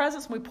into his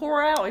presence, and we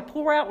pour out, we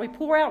cry,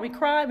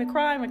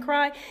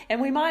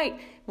 and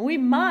we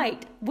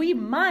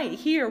might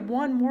hear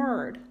one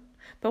word.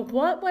 But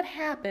what would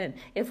happen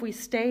if we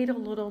stayed a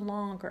little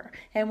longer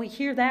and we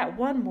hear that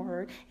one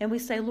word and we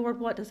say, Lord,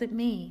 what does it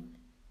mean?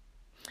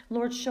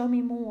 Lord, show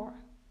me more.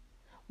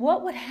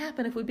 What would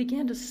happen if we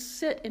began to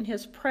sit in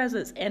his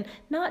presence and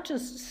not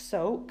just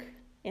soak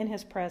in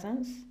his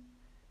presence?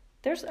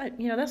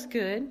 That's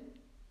good.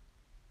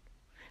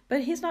 But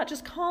he's not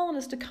just calling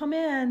us to come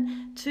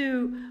in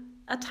to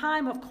a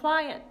time of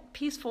quiet,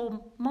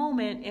 peaceful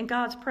moment in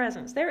God's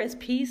presence. There is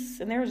peace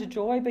and there is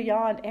joy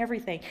beyond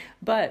everything.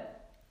 But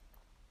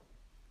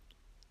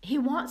he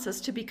wants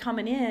us to be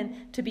coming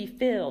in to be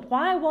filled.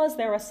 Why was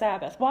there a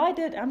Sabbath?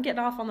 I'm getting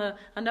off on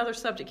another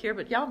subject here,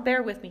 but y'all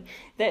bear with me.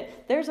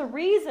 That there's a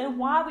reason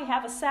why we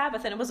have a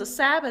Sabbath, and it was a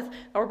Sabbath.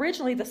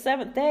 Originally, the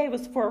seventh day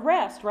was for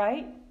rest,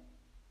 right?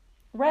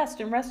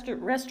 Rest and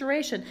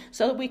restoration,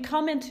 so that we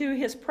come into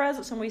his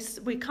presence and we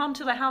come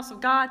to the house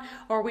of God,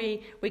 or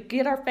we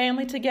get our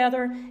family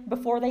together.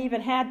 Before they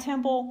even had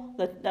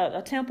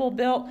a temple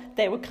built,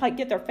 they would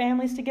get their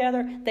families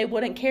together. They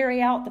wouldn't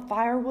carry out the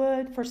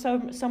firewood for so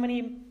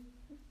many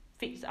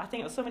feet. I think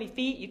it was so many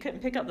feet. You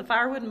couldn't pick up the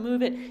firewood and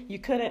move it. You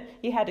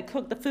had to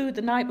cook the food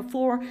the night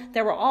before.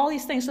 There were all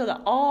these things, so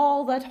that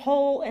that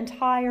whole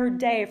entire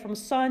day from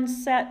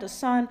sunset to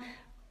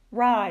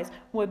sunrise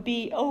would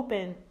be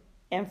open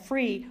and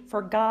free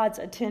for God's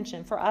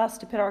attention, for us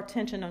to put our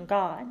attention on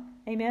God.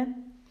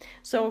 Amen?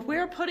 So if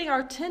we're putting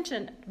our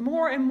attention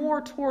more and more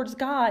towards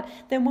God,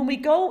 then when we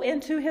go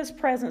into his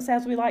presence,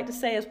 as we like to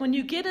say, is when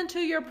you get into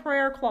your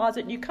prayer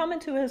closet and you come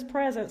into his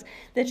presence,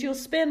 that you'll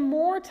spend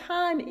more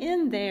time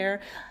in there,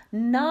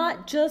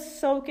 not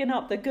just soaking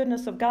up the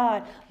goodness of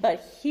God,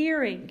 but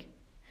hearing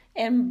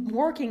and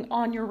working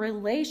on your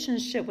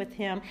relationship with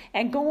him,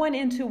 and going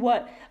into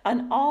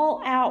an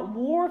all-out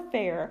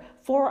warfare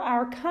for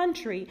our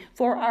country,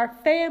 for our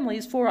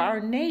families, for our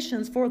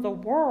nations, for the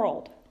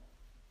world.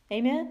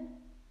 Amen?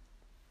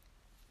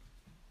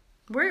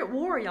 We're at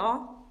war,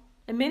 y'all.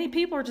 And many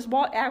people are just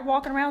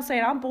walking around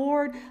saying, I'm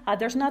bored,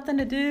 there's nothing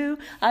to do.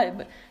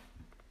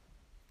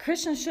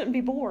 Christians shouldn't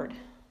be bored.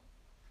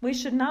 We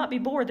should not be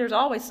bored. There's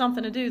always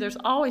something to do. There's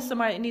always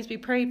somebody that needs to be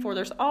prayed for.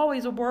 There's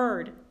always a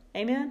word.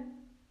 Amen?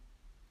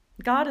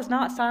 God is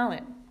not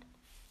silent.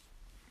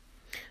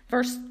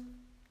 Verse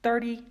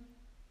 37.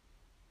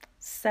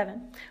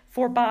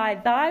 For by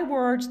thy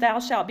words thou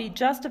shalt be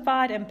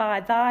justified, and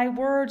by thy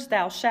words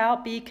thou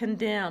shalt be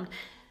condemned.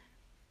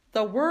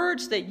 The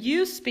words that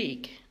you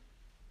speak.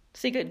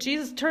 See,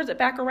 Jesus turns it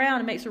back around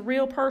and makes it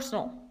real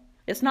personal.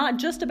 It's not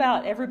just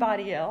about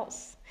everybody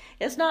else.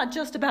 It's not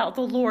just about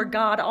the Lord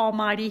God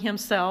Almighty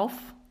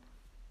himself.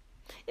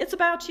 It's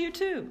about you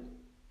too.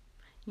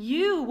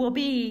 You will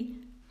be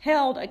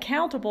held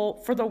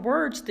accountable for the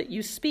words that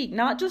you speak,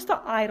 not just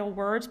the idle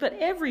words, but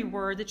every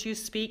word that you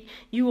speak,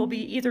 you will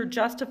be either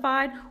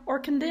justified or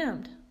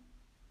condemned.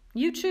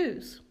 You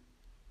choose.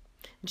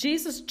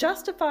 Jesus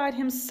justified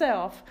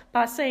himself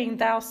by saying,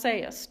 "Thou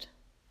sayest."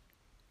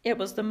 It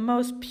was the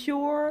most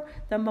pure,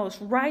 the most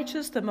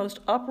righteous, the most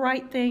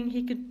upright thing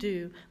he could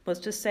do was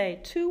to say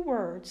 2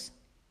 words,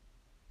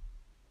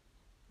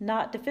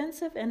 not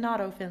defensive and not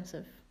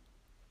offensive.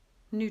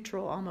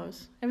 Neutral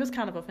almost. It was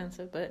kind of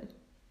offensive, but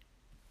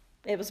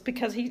it was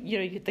because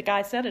the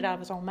guy said it out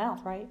of his own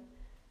mouth, right?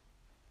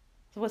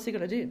 So what's he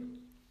going to do?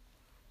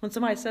 When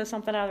somebody says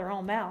something out of their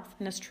own mouth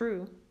and it's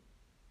true,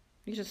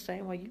 you just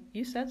say, "Well,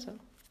 you said so."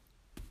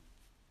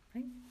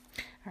 Right?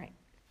 All right.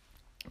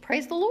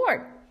 Praise the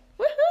Lord.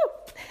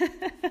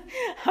 Woohoo!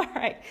 All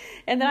right.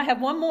 And then I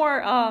have one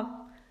more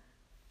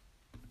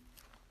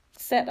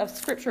set of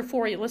scripture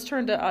for you. Let's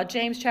turn to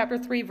James chapter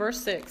 3, verse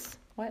 6.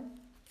 What?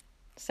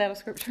 Set of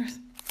scriptures?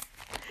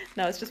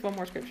 No, it's just one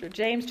more scripture.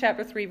 James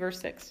chapter 3, verse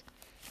 6.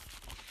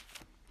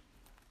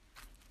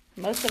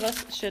 Most of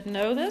us should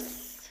know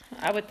this,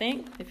 I would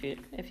think.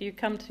 If you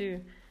come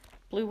to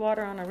Blue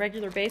Water on a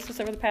regular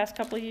basis over the past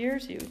couple of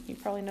years, you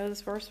probably know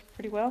this verse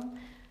pretty well.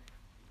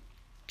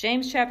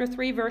 James chapter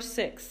 3, verse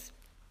 6.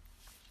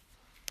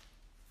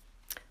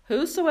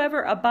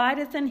 Whosoever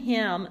abideth in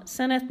him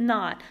sinneth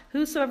not.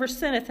 Whosoever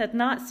sinneth hath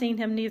not seen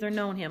him, neither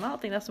known him. I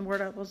don't think that's the word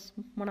I was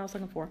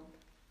looking for.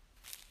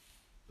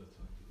 That's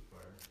under the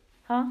fire.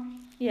 Huh?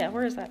 Yeah,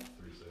 where is that?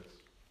 3:6.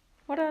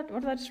 What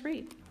did I just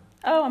read?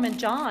 Oh, I'm in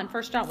John,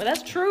 1 John. Well,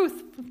 that's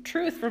truth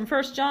from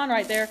 1 John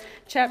right there,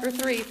 chapter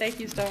 3. Thank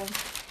you, Stone.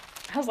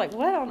 I was like,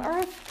 what on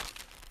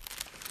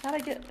earth? How'd I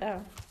get...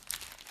 Oh.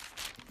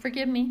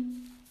 Forgive me.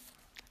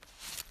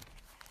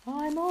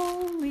 I'm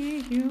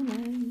only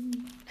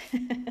human.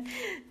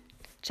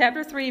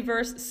 Chapter 3,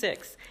 verse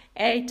 6.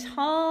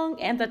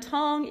 The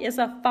tongue is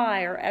a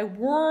fire, a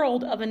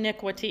world of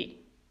iniquity.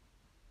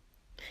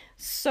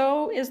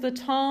 So is the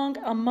tongue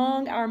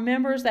among our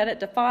members, that it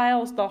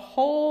defiles the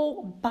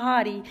whole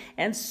body,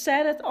 and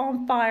setteth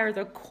on fire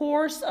the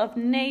course of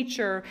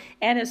nature,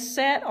 and is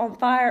set on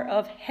fire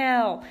of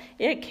hell.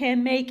 It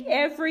can make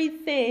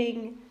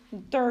everything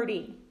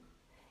dirty.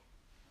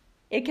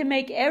 It can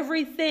make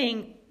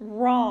everything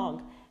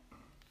wrong.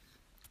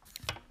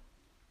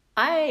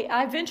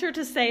 I venture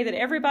to say that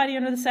everybody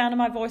under the sound of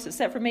my voice,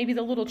 except for maybe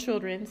the little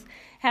children's,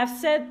 have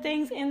said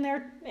things in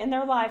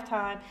their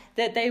lifetime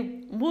that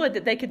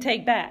they could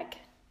take back.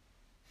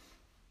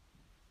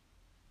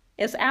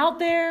 It's out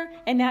there,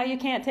 and now you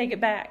can't take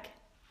it back.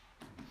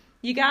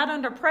 You got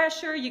under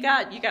pressure, you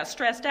got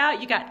stressed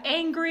out, you got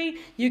angry,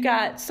 you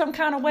got some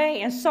kind of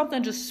way, and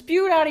something just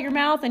spewed out of your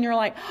mouth, and you're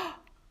like, oh.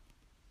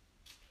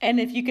 And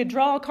if you could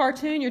draw a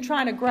cartoon, you're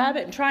trying to grab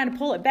it and trying to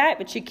pull it back,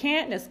 but you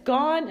can't, and it's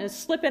gone, and it's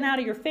slipping out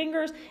of your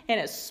fingers, and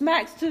it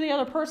smacks to the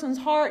other person's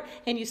heart,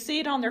 and you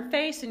see it on their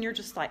face, and you're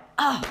just like,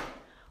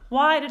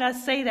 why did I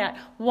say that?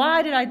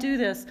 Why did I do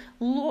this?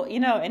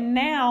 And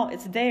now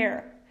it's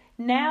there.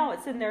 Now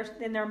it's in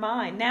their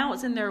mind. Now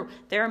it's in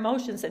their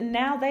emotions, and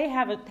now they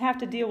have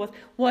to deal with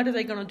what are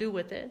they going to do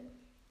with it?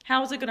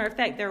 How is it going to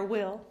affect their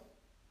will?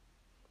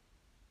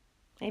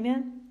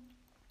 Amen?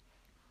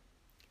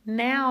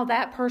 Now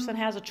that person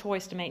has a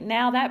choice to make.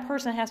 Now that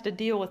person has to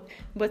deal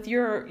with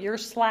your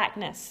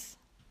slackness,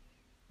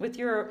 with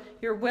your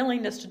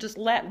willingness to just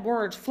let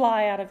words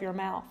fly out of your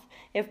mouth.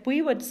 If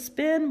we would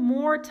spend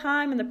more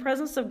time in the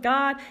presence of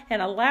God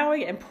and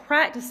allowing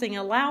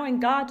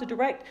God to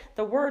direct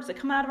the words that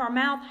come out of our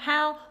mouth,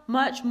 how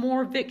much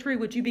more victory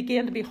would you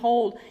begin to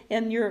behold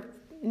in your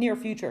near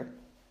future?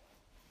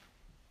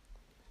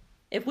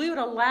 If we would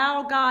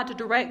allow God to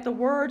direct the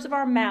words of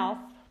our mouth,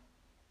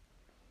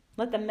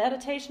 let the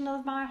meditation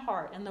of my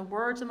heart and the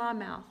words of my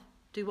mouth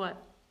do what?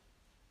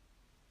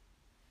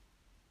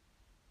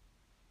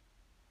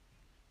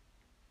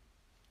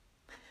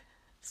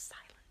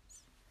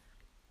 Silence.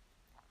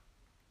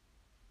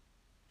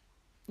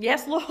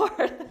 Yes,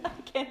 Lord. I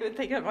can't even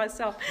think of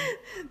myself.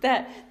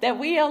 That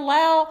we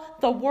allow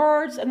the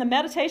words and the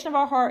meditation of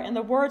our heart and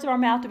the words of our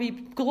mouth to be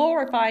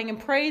glorifying and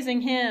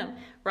praising Him,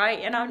 right?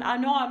 And I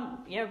know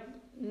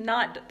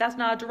that's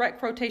not a direct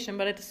quotation,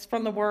 but it's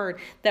from the Word,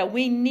 that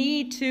we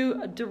need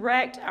to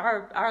direct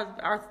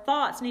our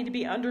thoughts need to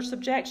be under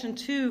subjection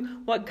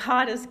to what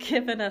God has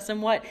given us and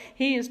what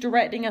He is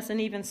directing us and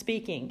even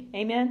speaking.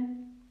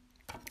 Amen?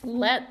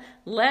 Let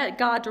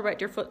God direct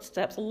your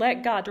footsteps.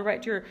 Let God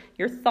direct your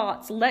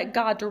thoughts. Let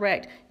God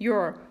direct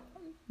your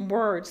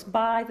words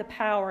by the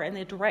power and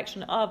the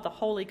direction of the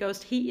Holy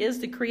Ghost. He is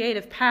the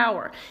creative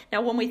power.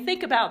 Now, when we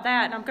think about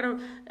that, and I'm going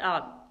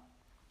to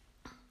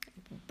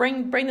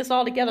bring this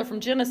all together from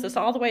Genesis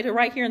all the way to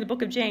right here in the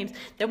book of James,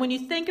 that when you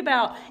think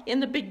about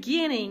in the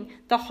beginning,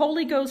 the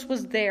Holy Ghost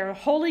was there. The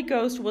Holy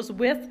Ghost was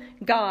with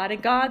God,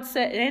 and God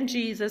said, and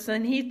Jesus,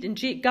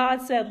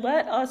 God said,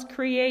 let us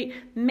create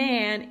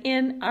man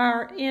in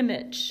our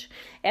image.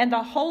 And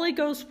the Holy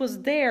Ghost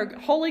was there.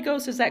 Holy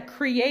Ghost is that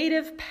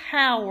creative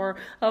power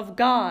of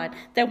God,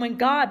 that when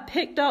God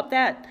picked up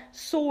that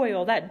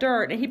soil, that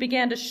dirt, and he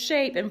began to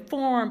shape and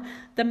form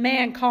the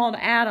man called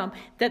Adam,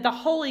 that the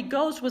Holy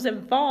Ghost was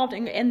involved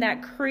in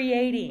that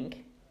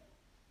creating.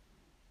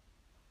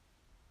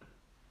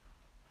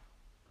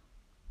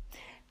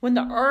 When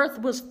the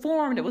earth was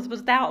formed, it was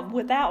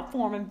without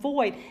form and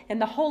void.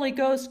 And the Holy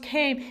Ghost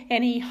came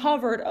and he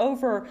hovered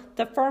over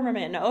the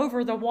firmament and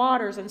over the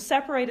waters and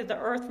separated the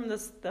earth from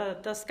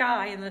the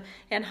sky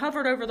and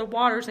hovered over the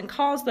waters and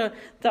caused the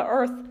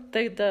earth,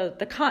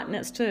 the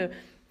continents to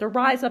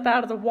rise up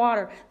out of the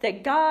water.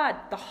 That God,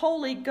 the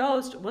Holy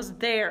Ghost, was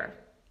there.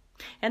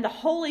 And the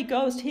Holy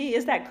Ghost, he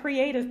is that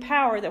creative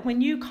power that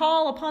when you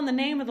call upon the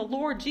name of the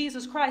Lord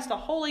Jesus Christ, the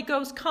Holy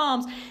Ghost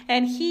comes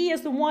and he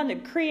is the one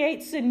that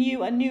creates in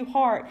you a new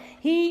heart.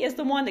 He is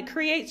the one that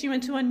creates you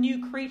into a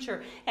new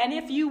creature. And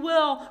if you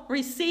will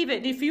receive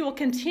it, if you will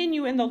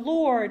continue in the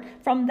Lord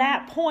from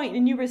that point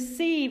and you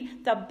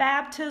receive the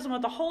baptism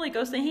of the Holy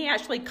Ghost, then he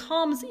actually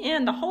comes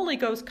in. The Holy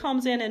Ghost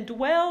comes in and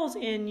dwells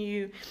in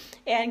you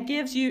and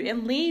gives you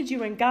and leads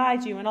you and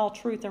guides you in all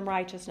truth and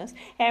righteousness.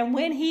 And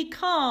when he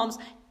comes,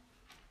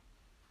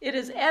 it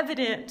is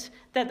evident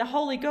that the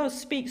Holy Ghost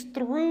speaks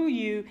through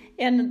you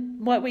in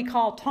what we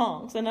call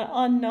tongues, in an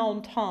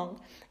unknown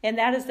tongue. And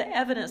that is the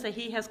evidence that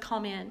he has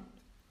come in.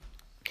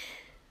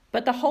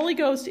 But the Holy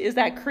Ghost is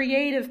that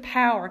creative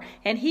power,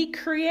 and he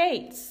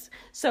creates.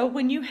 So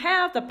when you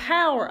have the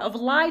power of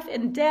life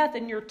and death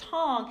in your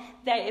tongue,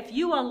 that if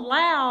you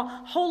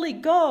allow Holy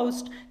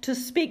Ghost to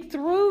speak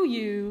through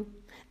you,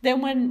 then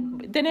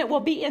it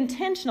will be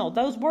intentional.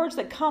 Those words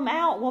that come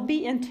out will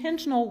be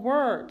intentional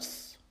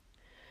words.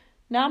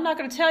 Now, I'm not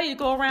going to tell you to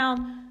go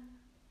around,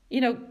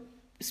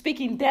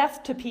 speaking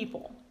death to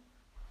people.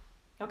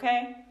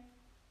 Okay?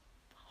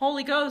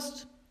 Holy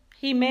Ghost,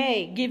 he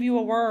may give you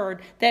a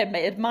word that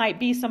it might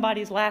be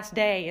somebody's last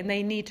day and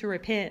they need to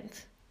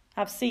repent.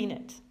 I've seen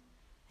it.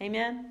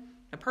 Amen?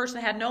 A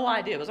person had no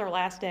idea it was their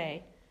last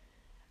day.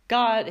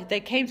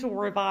 They came to a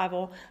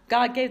revival.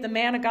 God gave the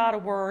man of God a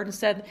word and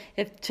said,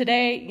 if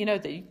today,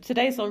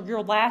 today's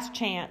your last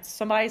chance.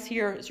 Somebody's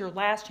here, it's your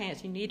last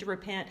chance. You need to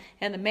repent.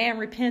 And the man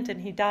repented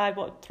and he died,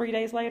 3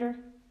 days later?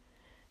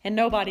 And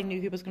nobody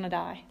knew he was going to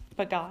die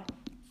but God.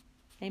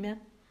 Amen?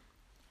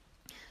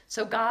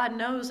 So God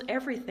knows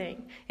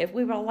everything. If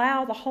we will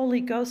allow the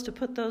Holy Ghost to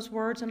put those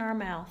words in our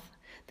mouth,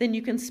 then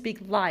you can speak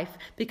life.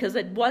 Because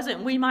it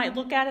wasn't, we might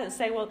look at it and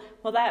say, well,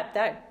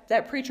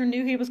 that preacher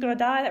knew he was going to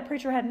die. That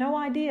preacher had no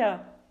idea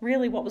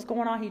really what was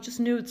going on. He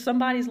just knew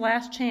somebody's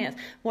last chance.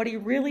 What he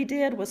really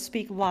did was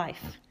speak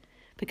life.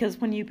 Because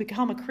when you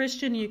become a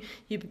Christian,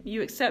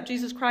 you accept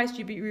Jesus Christ,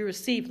 you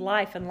receive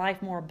life and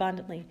life more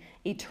abundantly.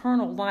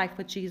 Eternal life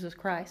with Jesus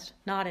Christ,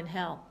 not in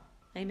hell.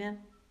 Amen?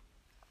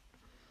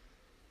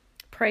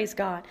 Praise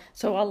God.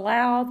 So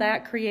allow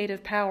that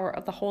creative power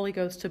of the Holy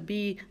Ghost to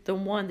be the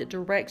one that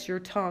directs your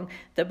tongue.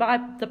 The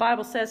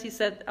Bible says,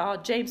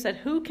 James said,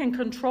 who can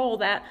control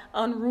that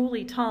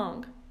unruly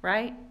tongue,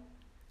 right?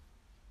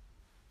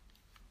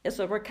 It's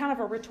kind of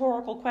a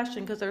rhetorical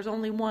question because there's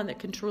only one that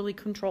can truly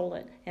control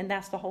it, and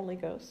that's the Holy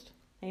Ghost.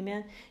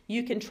 Amen.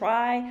 You can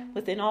try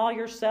within all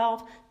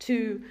yourself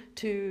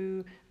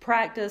to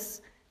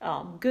practice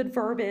good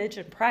verbiage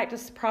and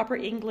practice proper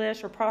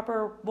English or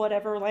proper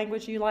whatever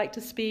language you like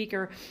to speak,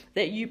 or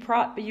that you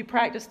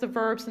practice the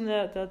verbs and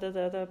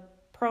the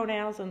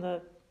pronouns and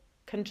the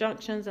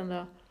conjunctions and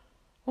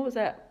what was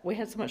that? We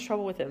had so much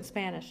trouble with it in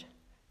Spanish.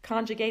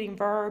 Conjugating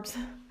verbs.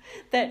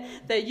 that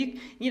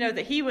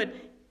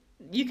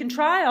you can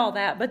try all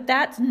that, but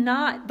that's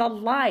not the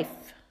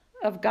life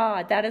of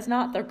God. That is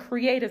not the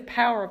creative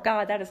power of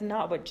God. That is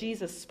not what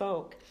Jesus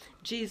spoke.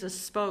 Jesus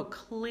spoke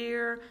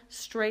clear,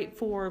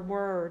 straightforward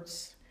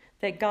words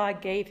that God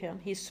gave him.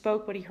 He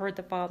spoke what he heard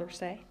the Father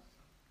say.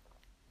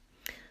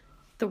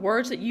 The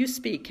words that you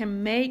speak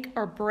can make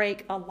or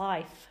break a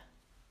life.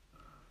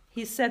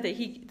 He said that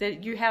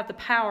you have the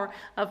power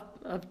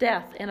of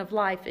death and of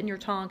life in your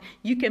tongue.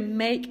 You can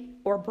make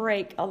or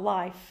break a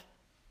life.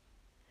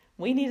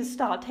 We need to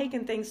stop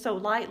taking things so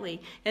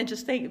lightly and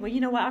just think, well,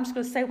 you know what? I'm just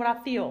going to say what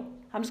I feel.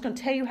 I'm just going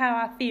to tell you how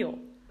I feel.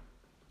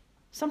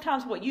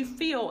 Sometimes what you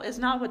feel is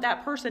not what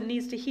that person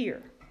needs to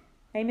hear.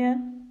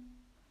 Amen?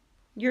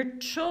 Your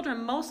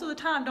children, most of the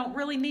time, don't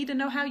really need to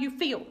know how you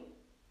feel.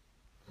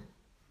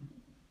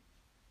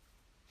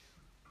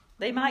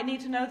 They might need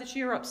to know that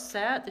you're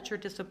upset, that you're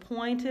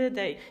disappointed,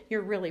 that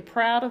you're really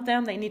proud of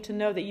them. They need to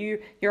know that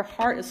your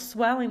heart is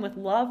swelling with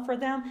love for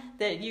them,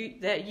 that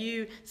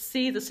you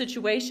see the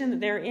situation that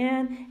they're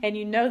in, and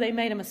you know they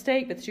made a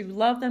mistake, but that you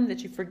love them,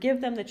 that you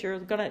forgive them, that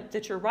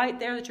you're right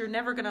there, that you're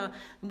never going to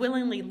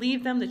willingly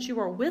leave them, that you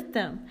are with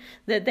them,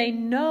 that they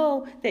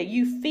know that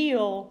you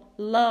feel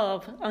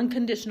love,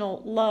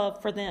 unconditional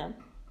love for them.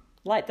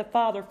 like the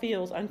Father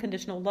feels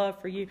unconditional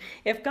love for you.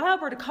 If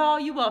God were to call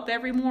you up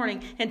every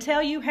morning and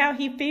tell you how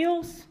he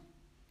feels,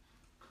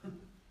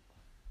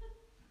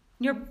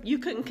 you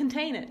couldn't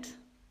contain it.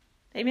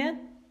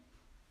 Amen?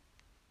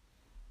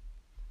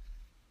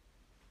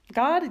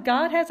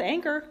 God has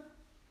anger.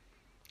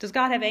 Does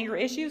God have anger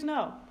issues?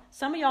 No.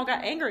 Some of y'all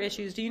got anger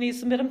issues. Do you need to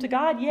submit them to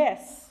God?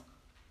 Yes.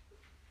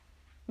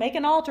 Make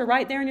an altar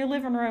right there in your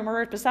living room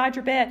or beside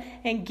your bed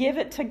and give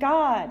it to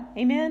God.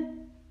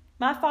 Amen?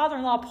 My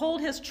father-in-law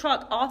pulled his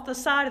truck off the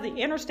side of the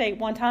interstate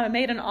one time and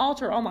made an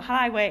altar on the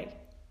highway.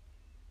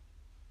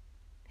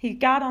 He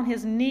got on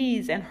his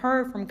knees and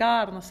heard from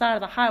God on the side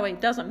of the highway.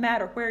 It doesn't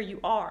matter where you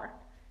are.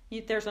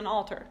 There's an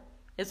altar.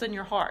 It's in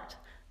your heart.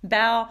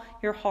 Bow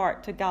your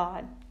heart to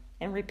God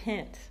and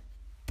repent.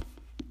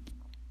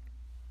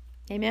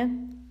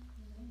 Amen?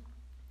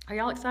 Are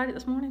y'all excited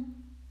this morning?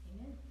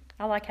 Amen.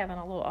 I like having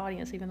a little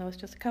audience, even though it's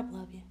just a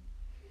couple of you.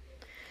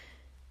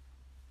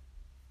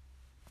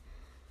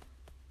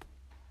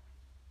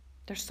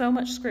 There's so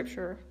much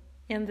scripture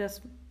in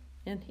this,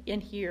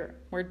 in here,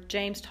 where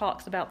James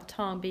talks about the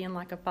tongue being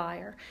like a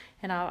fire,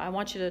 and I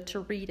want you to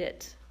read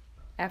it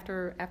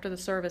after the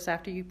service,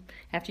 after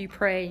you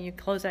pray and you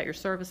close out your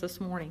service this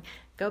morning.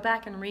 Go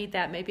back and read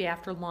that maybe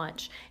after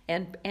lunch,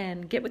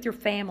 and get with your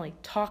family.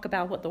 Talk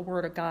about what the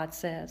Word of God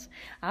says.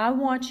 I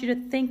want you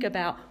to think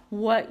about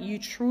what you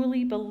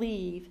truly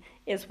believe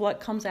is what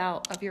comes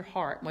out of your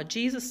heart. What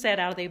Jesus said,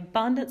 out of the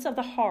abundance of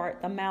the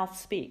heart, the mouth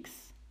speaks.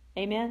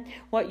 Amen?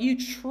 What you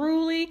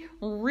truly,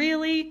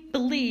 really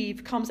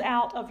believe comes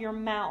out of your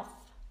mouth.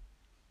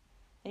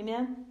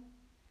 Amen?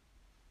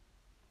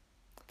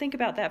 Think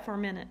about that for a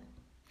minute.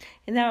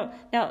 And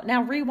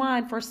now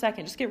rewind for a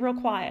second. Just get real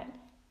quiet.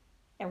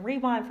 And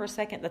rewind for a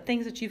second the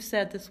things that you've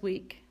said this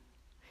week.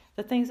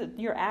 The things that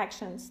your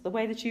actions, the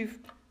way that you've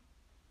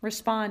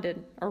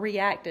responded or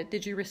reacted.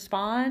 Did you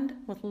respond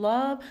with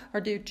love or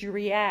did you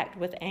react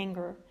with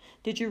anger?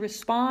 Did you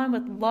respond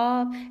with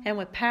love and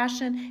with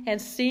passion and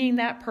seeing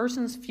that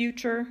person's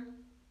future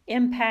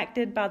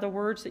impacted by the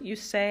words that you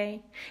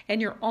say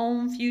and your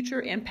own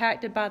future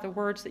impacted by the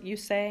words that you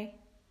say?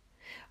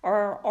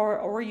 Or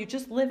are you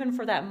just living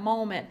for that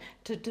moment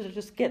to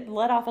just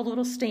let off a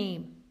little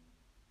steam?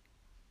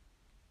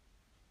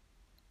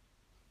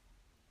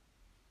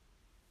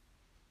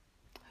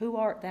 Who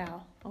art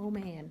thou, O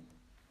man?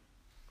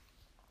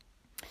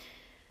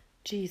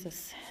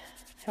 Jesus,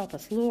 help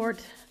us, Lord,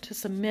 to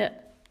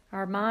submit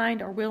our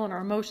mind, our will, and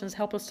our emotions.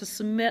 Help us to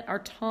submit our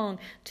tongue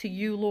to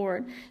you,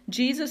 Lord.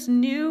 Jesus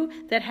knew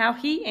that how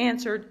he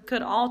answered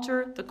could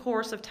alter the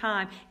course of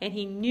time, and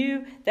he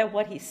knew that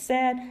what he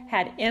said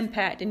had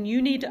impact. And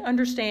you need to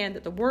understand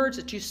that the words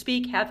that you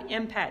speak have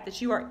impact,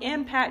 that you are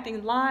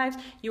impacting lives,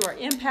 you are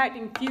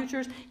impacting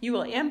futures, you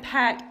will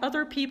impact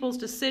other people's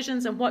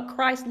decisions and what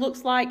Christ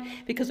looks like,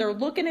 because they're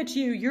looking at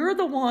you. You're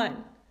the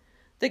one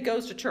that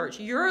goes to church.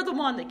 You're the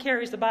one that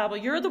carries the Bible.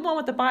 You're the one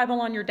with the Bible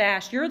on your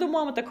dash. You're the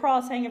one with the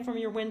cross hanging from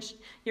your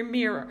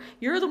mirror.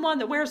 You're the one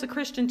that wears the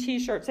Christian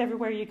t-shirts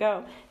everywhere you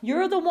go.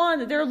 You're the one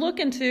that they're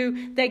looking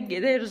to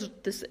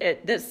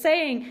that's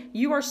saying,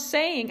 you are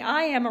saying,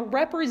 I am a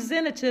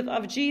representative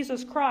of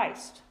Jesus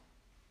Christ.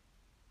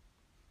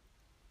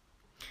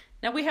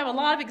 Now, we have a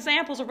lot of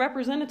examples of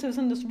representatives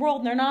in this world,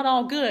 and they're not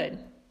all good.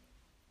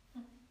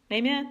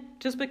 Amen?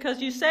 Just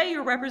because you say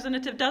you're a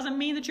representative doesn't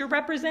mean that you're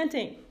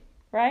representing,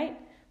 right?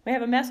 We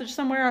have a message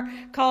somewhere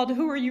called,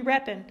 Who Are You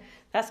Repping?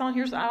 That's on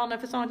here. So I don't know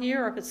if it's on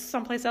here or if it's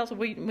someplace else.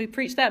 We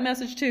preach that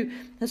message too.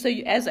 And so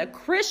as a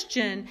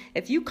Christian,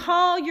 if you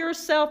call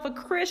yourself a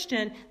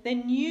Christian,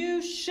 then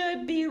you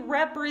should be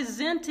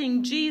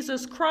representing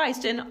Jesus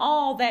Christ in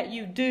all that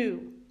you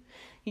do.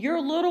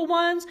 Your little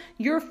ones,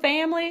 your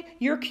family,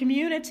 your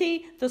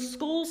community, the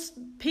school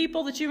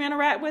people that you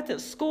interact with at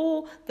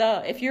school,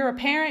 if you're a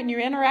parent and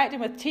you're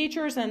interacting with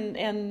teachers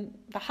and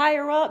the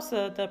higher ups,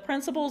 the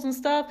principals and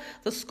stuff,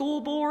 the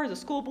school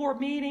board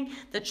meeting,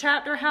 the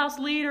chapter house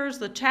leaders,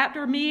 the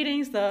chapter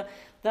meetings,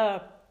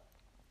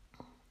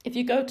 if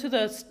you go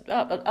to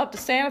up to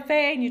Santa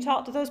Fe and you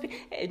talk to those people,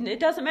 it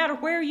doesn't matter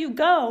where you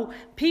go,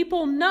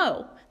 people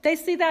know. They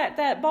see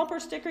that bumper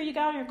sticker you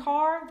got on your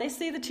car. They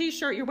see the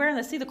t-shirt you're wearing.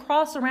 They see the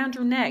cross around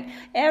your neck.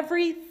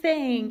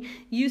 Everything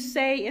you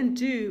say and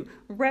do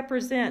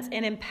represents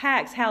and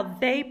impacts how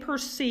they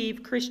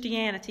perceive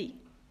Christianity.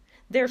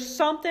 There's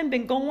something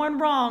been going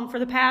wrong for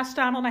the past,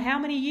 I don't know how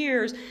many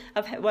years,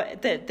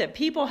 that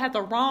people have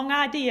the wrong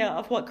idea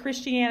of what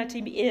Christianity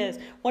is,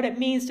 what it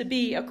means to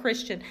be a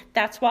Christian.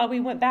 That's why we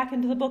went back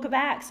into the book of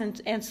Acts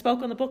and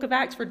spoke on the book of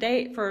Acts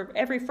for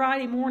every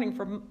Friday morning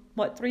for,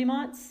 3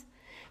 months?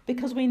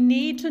 Because we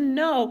need to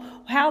know,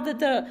 how did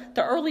the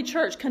early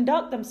church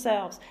conduct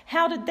themselves?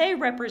 How did they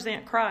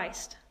represent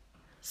Christ?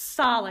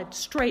 Solid,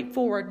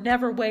 straightforward,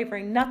 never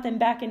wavering, nothing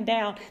backing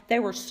down. They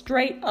were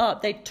straight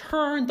up. They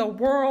turned the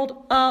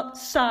world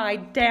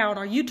upside down.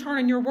 Are you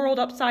turning your world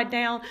upside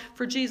down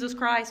for Jesus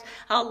Christ?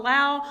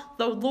 Allow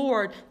the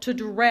Lord to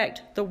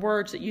direct the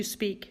words that you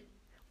speak.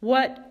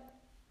 What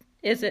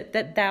is it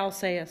that thou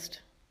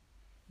sayest?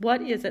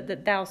 What is it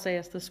that thou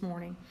sayest this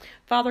morning?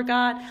 Father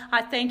God,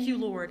 I thank you,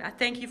 Lord. I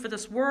thank you for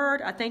this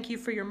word. I thank you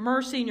for your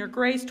mercy and your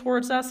grace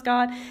towards us,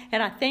 God.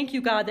 And I thank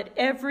you, God, that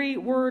every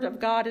word of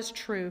God is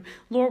true.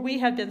 Lord, we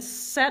have been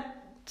set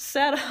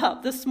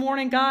up this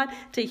morning, God,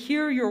 to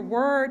hear your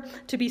word,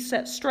 to be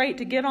set straight,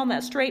 to get on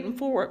that straight and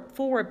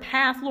forward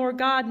path, Lord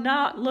God,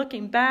 not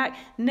looking back,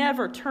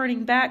 never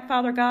turning back,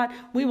 Father God.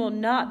 We will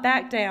not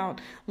back down.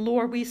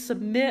 Lord, we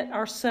submit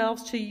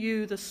ourselves to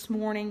you this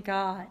morning,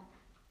 God.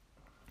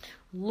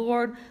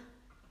 Lord,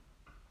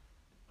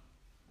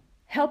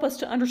 help us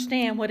to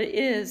understand what it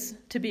is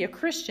to be a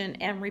Christian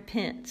and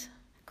repent.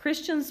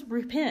 Christians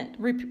repent.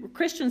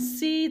 Christians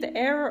see the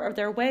error of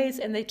their ways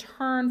and they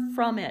turn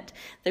from it.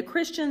 The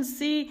Christians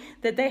see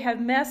that they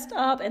have messed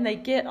up and they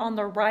get on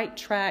the right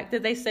track.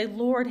 That they say,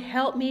 Lord,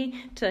 help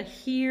me to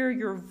hear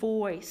your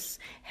voice.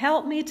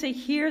 Help me to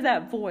hear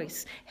that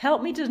voice.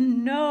 Help me to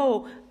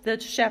know the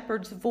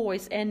shepherd's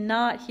voice and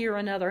not hear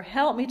another.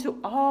 Help me to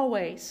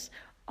always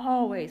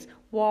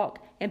walk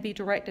and be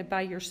directed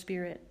by your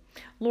Spirit.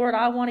 Lord,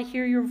 I want to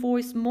hear your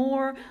voice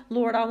more.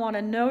 Lord, I want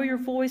to know your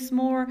voice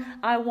more.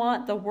 I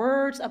want the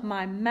words of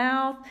my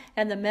mouth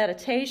and the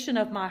meditation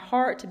of my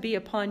heart to be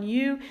upon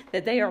you,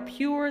 that they are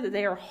pure, that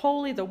they are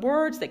holy. The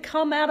words that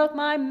come out of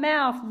my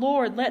mouth,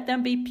 Lord, let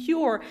them be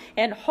pure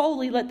and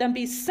holy. Let them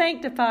be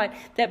sanctified,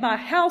 that my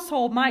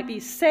household might be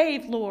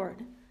saved,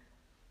 Lord.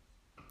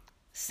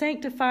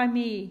 Sanctify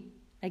me.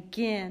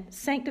 Again,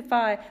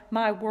 sanctify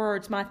my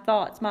words, my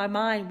thoughts, my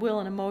mind, will,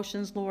 and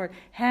emotions, Lord.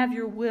 Have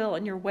your will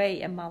and your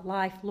way in my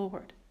life,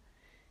 Lord.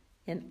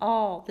 In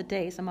all the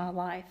days of my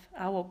life,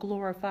 I will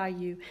glorify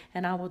you,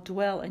 and I will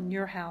dwell in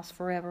your house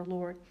forever,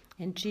 Lord.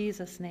 In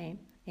Jesus' name,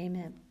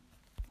 amen.